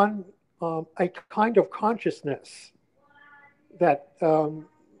Atman a kind of consciousness that,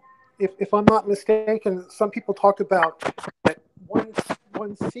 if I'm not mistaken, some people talk about that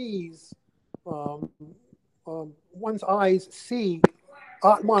one sees, one's eyes see,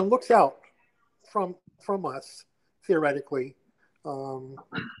 Atman looks out from us, theoretically. So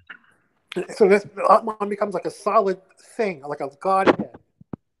this Atman becomes like a solid thing, like a Godhead,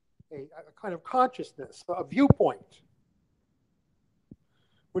 a kind of consciousness, a viewpoint,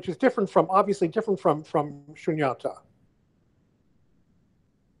 which is obviously different from shunyata.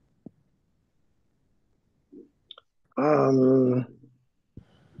 Um,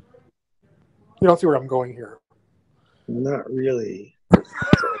 You don't see where I'm going here. Not really.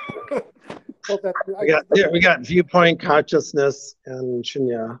 Well, that, We got viewpoint, consciousness, and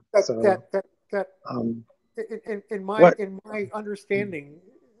shunya. In my understanding,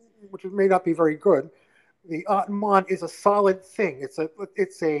 which may not be very good, the Atman is a solid thing. It's a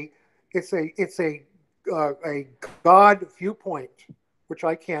God viewpoint, which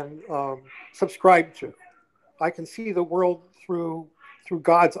I can subscribe to. I can see the world through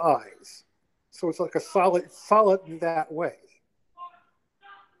God's eyes. So it's like a solid in that way.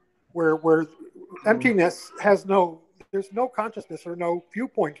 Where emptiness has there's no consciousness or no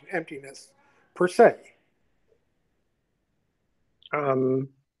viewpoint in emptiness per se. I'm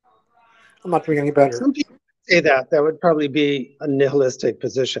not doing any better. Some people say that would probably be a nihilistic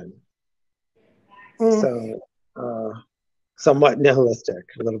position. So somewhat nihilistic,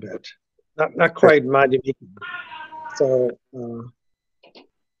 a little bit, not quite Madhyamika. So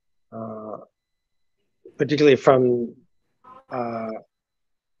particularly from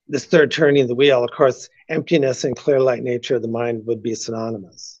this third turning of the wheel, of course, emptiness and clear light nature of the mind would be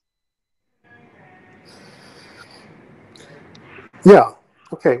synonymous. Yeah.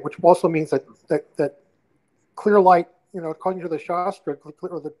 Okay. Which also means that clear light, according to the Shastra,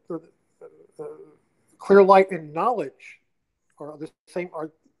 clear light and knowledge are the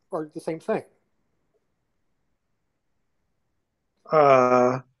same thing.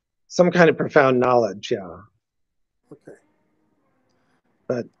 Some kind of profound knowledge, yeah. Okay.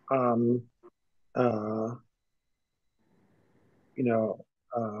 But in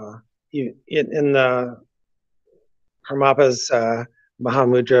the Karmapa's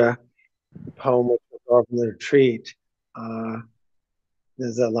Mahamudra poem, which was from the retreat,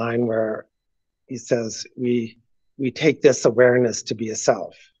 there's a line where he says, we take this awareness to be a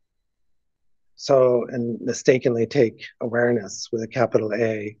self. So, and mistakenly take awareness with a capital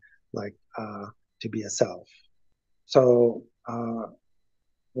A, like to be a self. So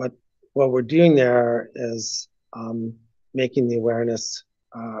what we're doing there is making the awareness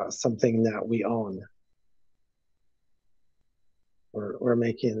something that we own. We're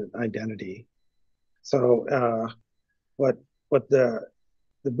making an identity. So what the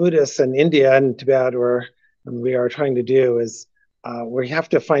Buddhists in India and Tibet we are trying to do is we have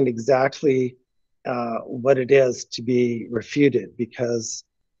to find exactly what it is to be refuted, because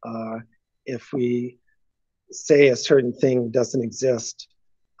if we say a certain thing doesn't exist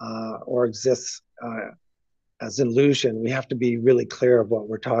or exists as an illusion, we have to be really clear of what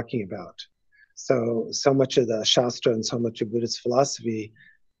we're talking about. So much of the Shastra and so much of Buddhist philosophy,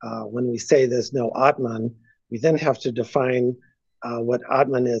 when we say there's no Atman, we then have to define what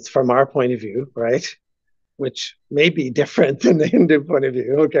Atman is from our point of view, right? Which may be different than the Hindu point of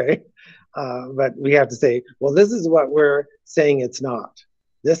view, okay? But we have to say, well, this is what we're saying it's not.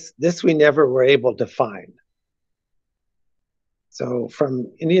 This we never were able to find. So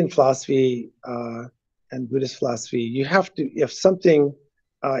from Indian philosophy and Buddhist philosophy, you have to, if something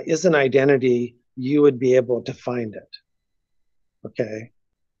is an identity, you would be able to find it, okay?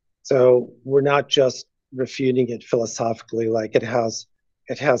 So we're not just refuting it philosophically, like it has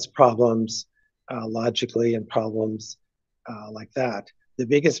problems logically and problems like that. The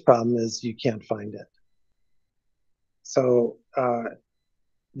biggest problem is you can't find it. So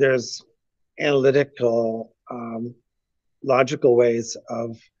there's analytical, logical ways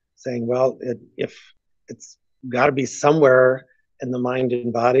of saying, well, if it's got to be somewhere in the mind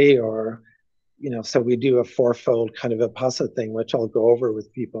and body, or so we do a fourfold kind of vipassana thing, which I'll go over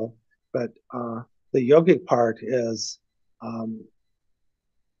with people. But the yogic part is,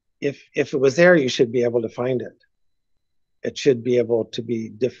 if it was there, you should be able to find it. It should be able to be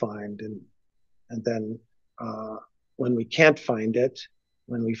defined, and then when we can't find it,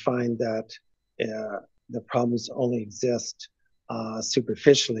 when we find that the problems only exist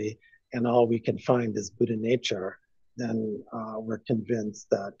superficially, and all we can find is Buddha nature, then we're convinced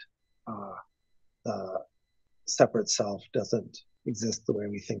that the separate self doesn't exist the way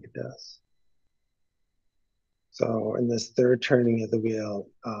we think it does. So in this third turning of the wheel,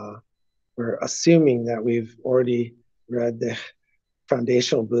 we're assuming that we've already read the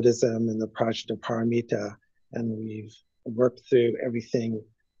foundational Buddhism and the Prajnaparamita, and we've worked through everything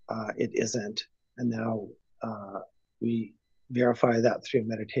it isn't. And now we verify that through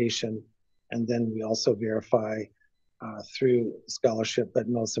meditation, and then we also verify through scholarship, but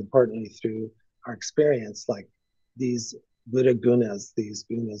most importantly through our experience, like these Buddha gunas, these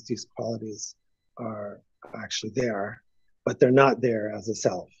qualities are actually there, but they're not there as a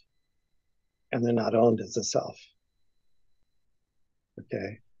self, and they're not owned as a self.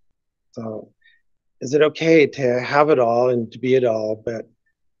 Okay, so is it okay to have it all and to be it all, but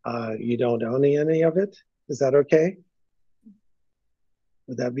you don't own any of it? Is that okay?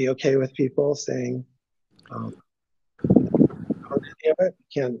 Would that be okay with people saying, own any of it?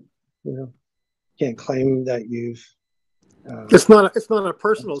 You can't claim that you've. It's not a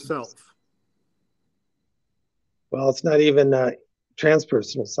personal self. Well, it's not even a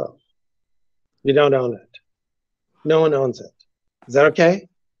transpersonal self. You don't own it. No one owns it. Is that okay?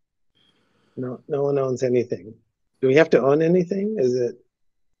 No one owns anything. Do we have to own anything? Is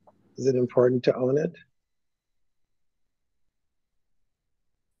it important to own it?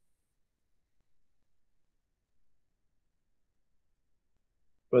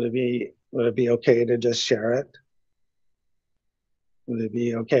 Would it be okay to just share it? Would it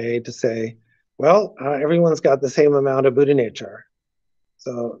be okay to say, well, everyone's got the same amount of Buddha nature.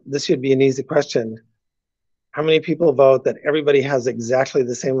 So this should be an easy question. How many people vote that everybody has exactly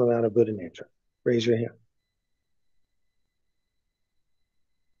the same amount of Buddha nature? Raise your hand.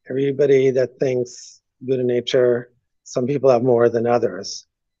 Everybody that thinks Buddha nature, some people have more than others.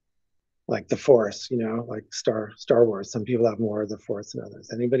 Like the Force, like Star Wars. Some people have more of the Force than others.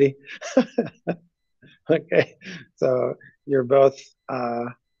 Anybody? Okay, so you're both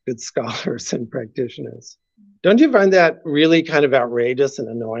good scholars and practitioners. Don't you find that really kind of outrageous and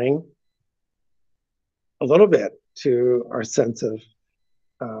annoying? A little bit to our sense of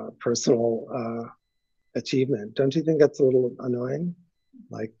personal achievement. Don't you think that's a little annoying?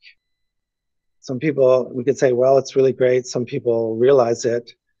 Like some people, we could say, well, it's really great. Some people realize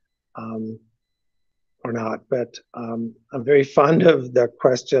it or not. But I'm very fond of the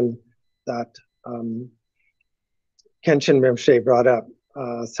question that Kenshin Rinpoche brought up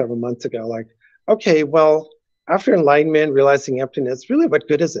several months ago. Like, okay, well, after enlightenment, realizing emptiness, really, what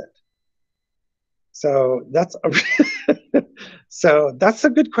good is it? So that's a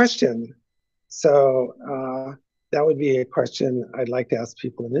good question. So that would be a question I'd like to ask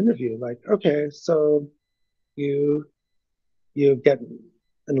people in an interview. Like, okay, so you get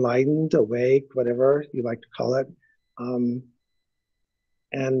enlightened, awake, whatever you like to call it,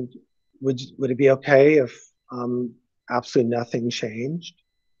 and would it be okay if absolutely nothing changed?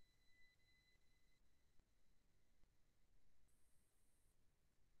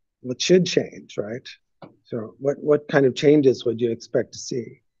 What should change, right? So what kind of changes would you expect to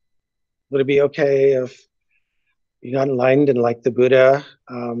see? Would it be okay if you got enlightened and like the Buddha?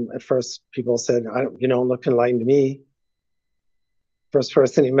 At first, people said, you don't look enlightened to me. First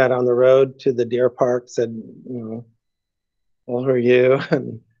person he met on the road to the deer park said, well, who are you?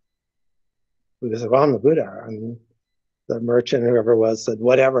 And Buddha said, well, I'm a Buddha. And the merchant, whoever it was, said,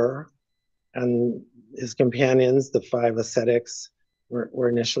 whatever. And his companions, the 5 ascetics, were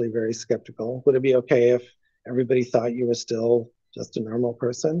initially very skeptical. Would it be okay if everybody thought you were still just a normal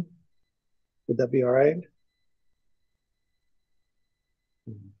person? Would that be all right?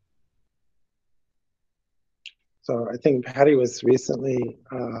 So I think Patty was recently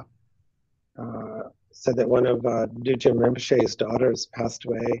said that one of Dujim Rinpoche's daughters passed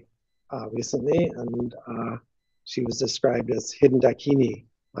away recently, and she was described as hidden dakini,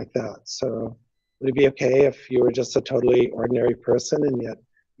 like that. So would it be okay if you were just a totally ordinary person and yet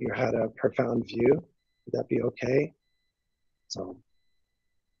you had a profound view? Would that be okay? So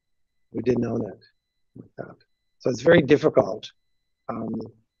we didn't own it like that. So it's very difficult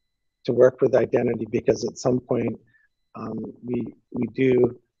to work with identity, because at some point we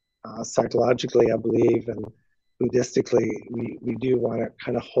do psychologically, I believe, and Buddhistically, we do want to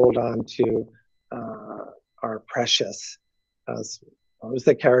kind of hold on to our precious. What was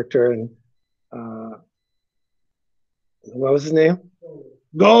the character in what was his name?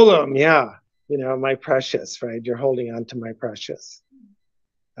 Golem, yeah. My precious, right? You're holding on to my precious.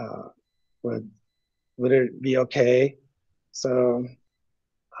 Would it be okay? So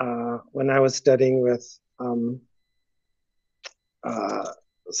when I was studying with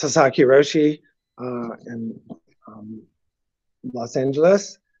Sasaki Roshi in Los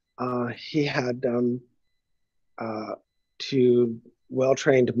Angeles, he had 2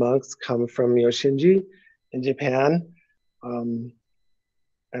 well-trained monks come from Yoshinji in Japan.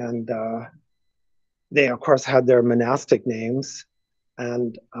 And they, of course, had their monastic names.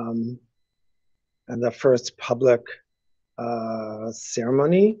 And the first public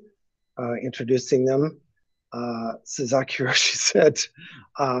ceremony introducing them, Sasaki Roshi said,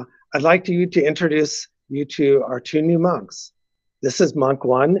 I'd like you to introduce you to our 2 new monks. This is monk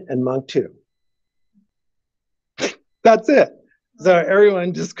 1 and monk 2. That's it. So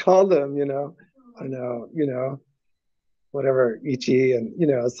everyone just called them, whatever, Ichi, and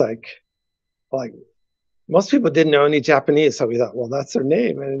it's like most people didn't know any Japanese, so we thought, well, that's their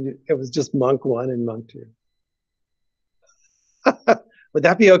name, and it was just monk 1 and monk 2. Would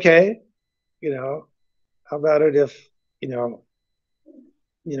that be okay? You know, how about it if, you know,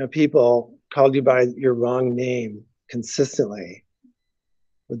 people called you by your wrong name consistently?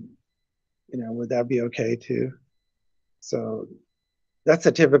 Would that be okay too? So that's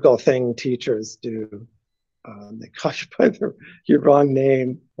a typical thing teachers do. They call you by your wrong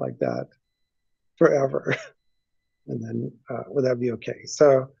name like that forever. And then would that be okay?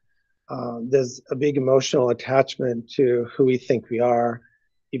 So there's a big emotional attachment to who we think we are,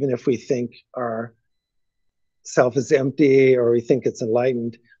 even if we think our self is empty or we think it's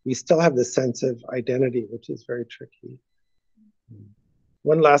enlightened, we still have this sense of identity, which is very tricky.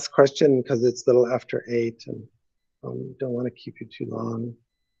 One last question, because it's a little after 8 and don't want to keep you too long.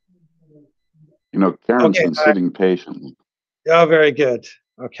 You know, Karen's been sitting patiently. Oh, very good.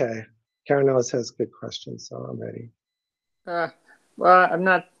 Okay. Karen always has good questions, so I'm ready. Well, I'm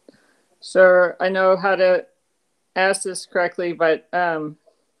not sure I know how to ask this correctly, but I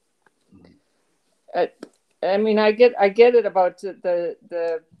mean, I get it about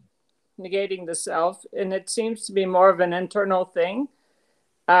the negating the self, and it seems to be more of an internal thing.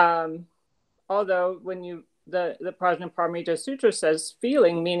 Although when the Prajnaparamita Sutra says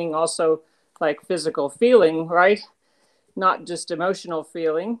feeling, meaning also like physical feeling, right? Not just emotional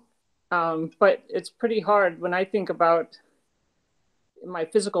feeling. But it's pretty hard when I think about my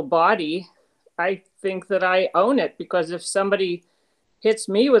physical body. I think that I own it, because if somebody hits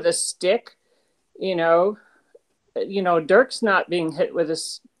me with a stick, Dirk's not being hit with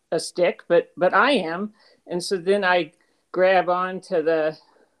a stick, but I am. And so then I grab onto the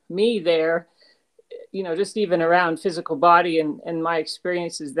me there, just even around physical body and my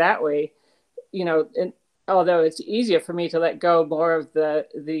experiences that way, and although it's easier for me to let go more of the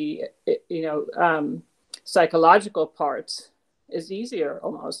psychological parts is easier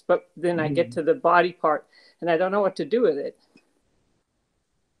almost, but then I get to the body part and I don't know what to do with it.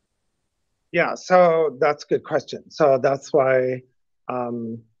 Yeah, so that's a good question. So that's why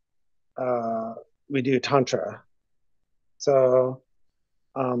we do Tantra. So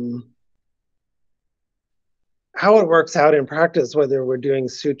how it works out in practice, whether we're doing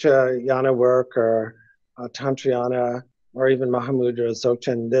Sutra Yana work or Tantrayana or even Mahamudra or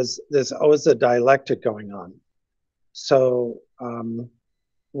Dzogchen, there's always a dialectic going on. So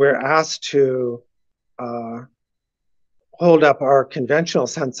we're asked to hold up our conventional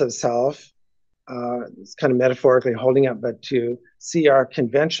sense of self. It's kind of metaphorically holding up, but to see our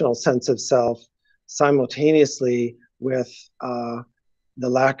conventional sense of self simultaneously with the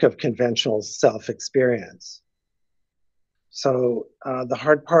lack of conventional self-experience. So the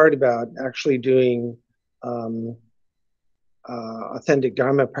hard part about actually doing authentic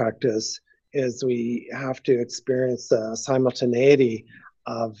Dharma practice is we have to experience the simultaneity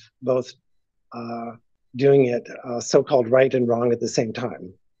of both doing it so-called right and wrong at the same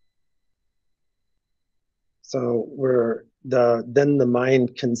time. So then the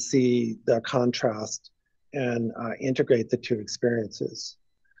mind can see the contrast and integrate the two experiences.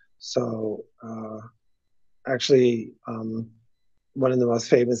 So actually, one of the most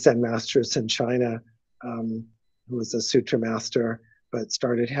famous Zen masters in China, who was a sutra master, but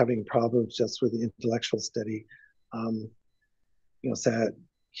started having problems just with the intellectual study, said,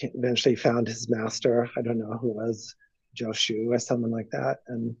 eventually found his master, I don't know who it was, Joshu or someone like that,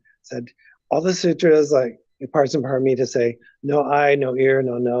 and said, all the sutras, like Prajnaparamita say, no eye, no ear,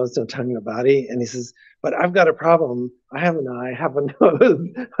 no nose, no tongue, no body. And he says, but I've got a problem. I have an eye, I have a nose,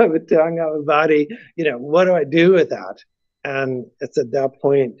 I have a tongue, I have a body. What do I do with that? And it's at that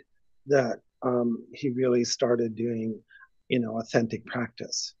point that he really started doing, authentic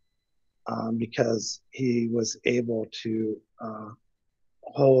practice, because he was able to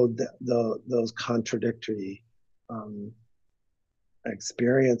hold those contradictory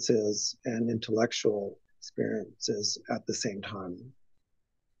experiences and intellectual experiences at the same time.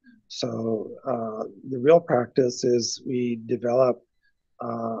 So the real practice is we develop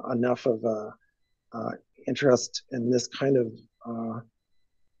enough of a interest in this kind of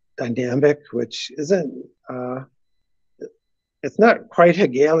dynamic, which isn't, it's not quite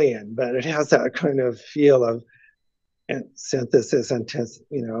Hegelian, but it has that kind of feel of synthesis,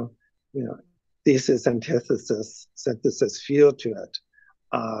 thesis, antithesis, synthesis feel to it.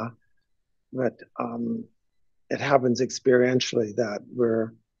 But it happens experientially that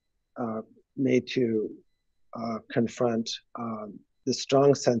we're made to confront the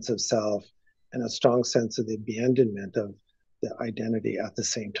strong sense of self and a strong sense of the abandonment of the identity at the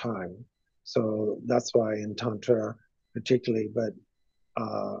same time. So that's why in Tantra particularly, but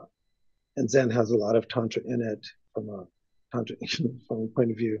and Zen has a lot of Tantra in it from a Tantra from a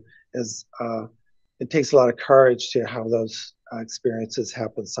point of view, is it takes a lot of courage to have those experiences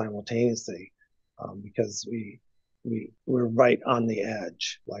happen simultaneously, because we're right on the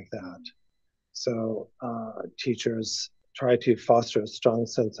edge like that. So teachers try to foster a strong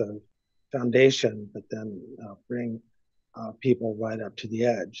sense of foundation, but then bring people right up to the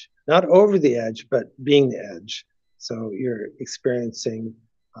edge. Not over the edge, but being the edge. So you're experiencing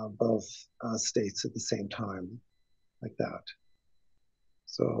both states at the same time, like that.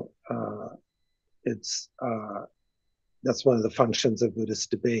 So it's that's one of the functions of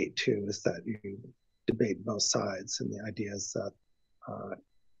Buddhist debate too, is that you debate both sides, and the idea is that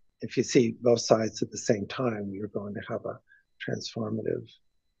if you see both sides at the same time, you're going to have a transformative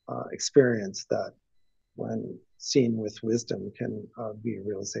experience that, when seen with wisdom, can be a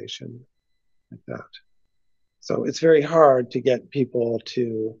realization like that. So it's very hard to get people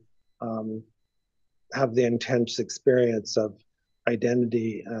to have the intense experience of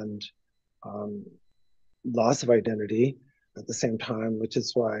identity and loss of identity at the same time, which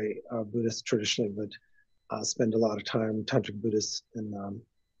is why Buddhists traditionally would spend a lot of time, Tantric Buddhists,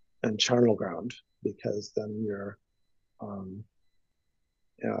 in charnel ground, because then you're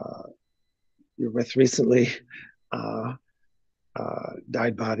with recently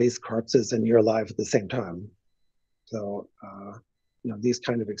died bodies, corpses, and you're alive at the same time. So these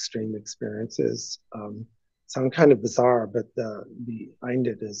kind of extreme experiences sound kind of bizarre, but behind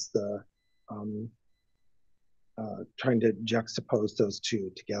it is the trying to juxtapose those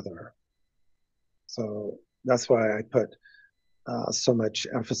two together. So that's why I put so much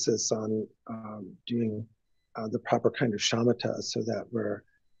emphasis on doing the proper kind of shamatha, so that we're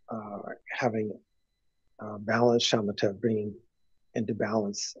having balanced shamatha, bringing into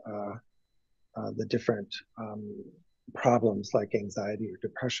balance the different problems like anxiety or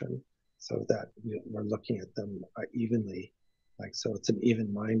depression, so that we're looking at them evenly, so it's an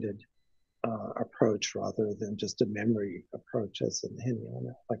even-minded approach rather than just a memory approach as in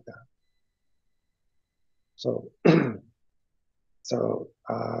Hinayana, like that. So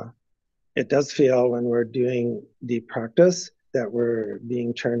it does feel, when we're doing deep practice, that we're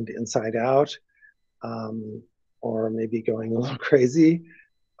being turned inside out, or maybe going a little crazy.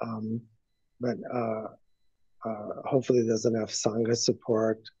 But hopefully there's enough Sangha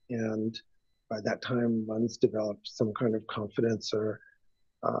support, and by that time one's developed some kind of confidence or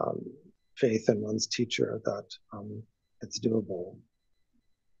faith in one's teacher that it's doable.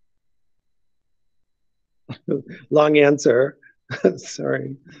 Long answer,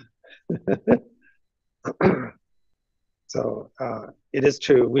 sorry. So it is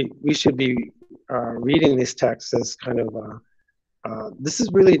true, we should be reading these texts as kind of, this is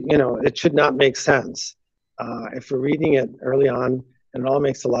really, it should not make sense. If we're reading it early on and it all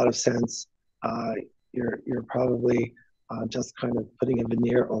makes a lot of sense, you're probably just kind of putting a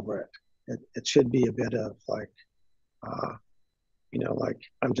veneer over it. It should be a bit of like, like,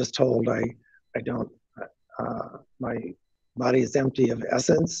 I'm just told I don't, my body is empty of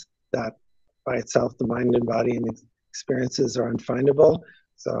essence, that by itself the mind and body and experiences are unfindable.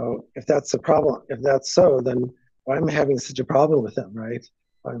 So if that's the problem, if that's so, then why am I having such a problem with them, right?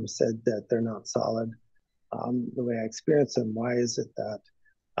 I'm said that they're not solid the way I experience them. Why is it that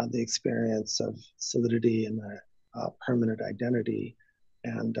the experience of solidity and permanent identity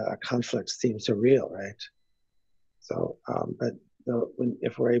and conflict seems so real, right? So, but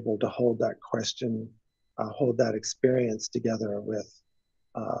if we're able to hold that question, hold that experience together with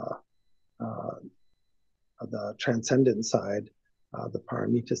the transcendent side, the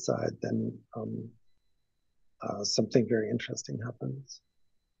paramita side, then something very interesting happens.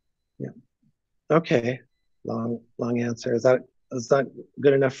 Yeah. Okay. Long answer. Is that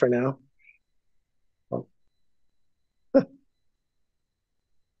good enough for now? Well,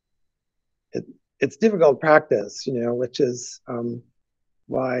 it's difficult practice, which is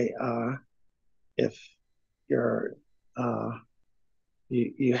why if you're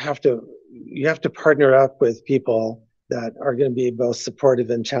you have to partner up with people that are going to be both supportive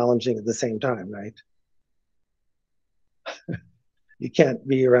and challenging at the same time, right? You can't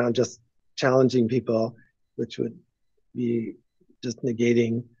be around just challenging people, which would be just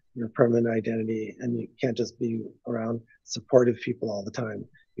negating your permanent identity, and you can't just be around supportive people all the time.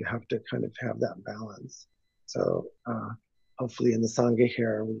 You have to kind of have that balance. So hopefully in the Sangha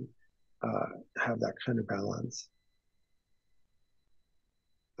here, we have that kind of balance.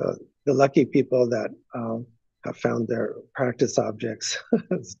 The lucky people that have found their practice objects,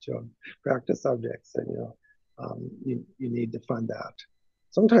 practice objects, and you need to find that.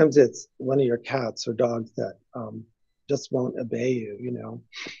 Sometimes it's one of your cats or dogs that just won't obey you,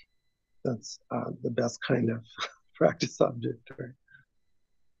 That's the best kind of practice object, right?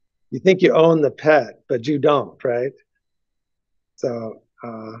 You think you own the pet, but you don't, right? So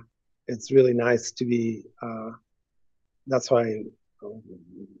it's really nice to be, that's why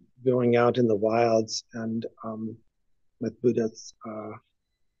going out in the wilds and with Buddhas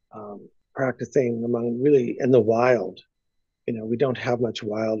practicing among really in the wild. You know, we don't have much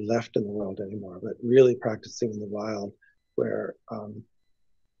wild left in the world anymore, but really practicing in the wild where,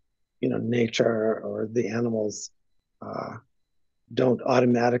 you know, nature or the animals don't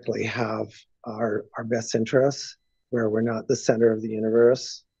automatically have our best interests, where we're not the center of the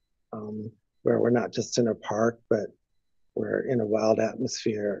universe, where we're not just in a park, but we're in a wild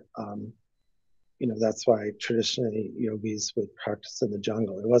atmosphere. You know, that's why traditionally yogis would practice in the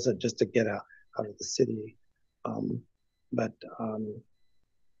jungle. It wasn't just to get out of the city. But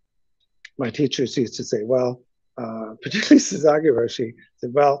my teachers used to say, well, particularly Sasaki Roshi,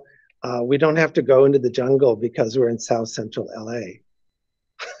 said, well, we don't have to go into the jungle because we're in South Central LA.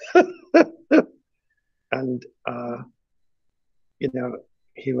 And, you know,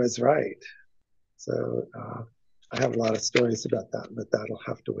 he was right. So I have a lot of stories about that, but that'll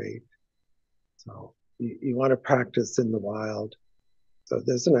have to wait. So you want to practice in the wild. So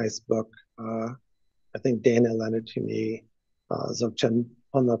there's a nice book. I think Dana lent it to me. Dzogchen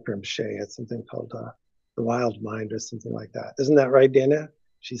Ponla Primshe had something called The Wild Mind or something like that. Isn't that right, Dana?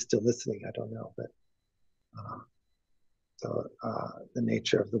 She's still listening, I don't know. But so the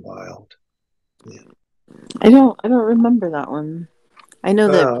nature of the wild. Yeah. I don't remember that one. I know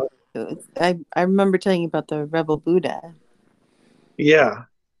that I remember telling you about the Rebel Buddha. Yeah.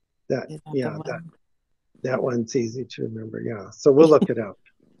 That Is that yeah, the one? that one's easy to remember. Yeah. So we'll look it up.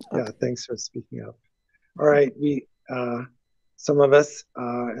 Yeah, thanks for speaking up. All right, we some of us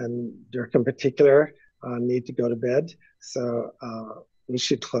and Dirk in particular need to go to bed. So we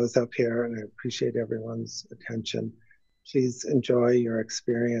should close up here, and I appreciate everyone's attention. Please enjoy your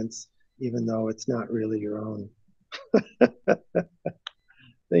experience, even though it's not really your own.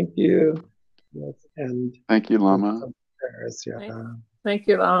 Thank you. Yes, and Thank you, Lama. prayers, yeah. Thank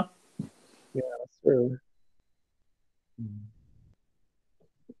you, Lama. Yeah, true.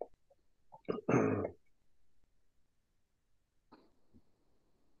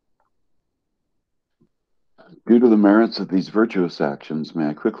 Due to the merits of these virtuous actions, may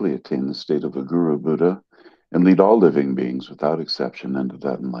I quickly attain the state of a Guru Buddha and lead all living beings without exception into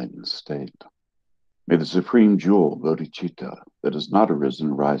that enlightened state. May the supreme jewel, bodhicitta, that has not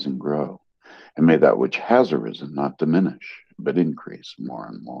arisen, rise and grow, and may that which has arisen not diminish, but increase more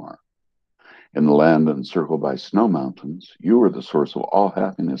and more. In the land encircled by snow mountains, you are the source of all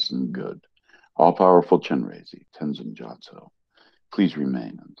happiness and good, all-powerful Chenrezi, Tenzin Gyatso. Please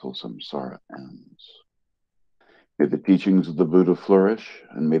remain until samsara ends. May the teachings of the Buddha flourish,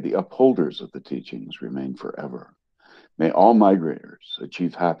 and may the upholders of the teachings remain forever. May all migrators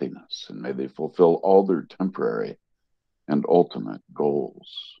achieve happiness, and may they fulfill all their temporary and ultimate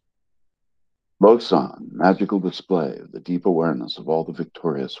goals. Losang, magical display of the deep awareness of all the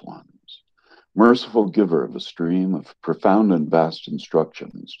victorious ones. Merciful giver of a stream of profound and vast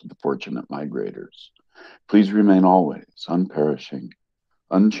instructions to the fortunate migrators. Please remain always unperishing,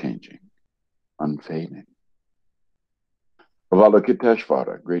 unchanging, unfading.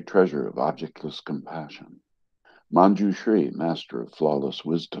 Avalokiteshvara, great treasure of objectless compassion. Manjushri, master of flawless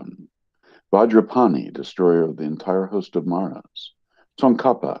wisdom. Vajrapani, destroyer of the entire host of Maras.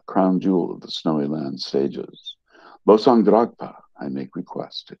 Tsongkhapa, crown jewel of the snowy land sages. Losang Dragpa, I make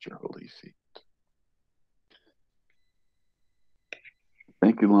request at your holy feet.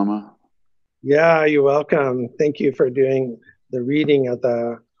 Thank you, Lama. Yeah, you're welcome. Thank you for doing the reading of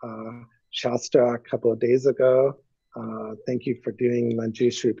the Shastra a couple of days ago. Thank you for doing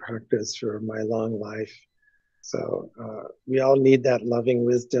Manjushri practice for my long life. So we all need that loving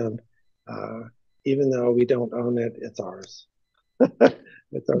wisdom. Even though we don't own it, it's ours.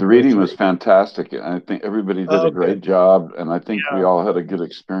 It's our The reading was birthright. fantastic. I think everybody did a great job, and I think we all had a good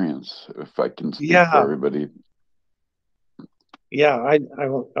experience, if I can speak for everybody. Yeah, I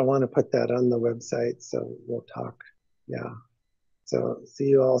want to put that on the website, so we'll talk. Yeah. So see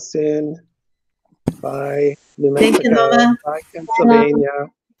you all soon. Bye, New Thank you, Mexico. Lama. Bye, Pennsylvania.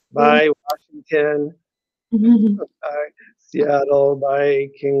 Bye, Washington. Bye, Seattle. Bye,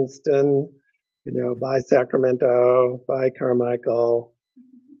 Kingston. You know, bye, Sacramento. Bye, Carmichael.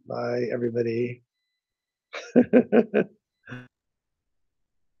 Bye, everybody.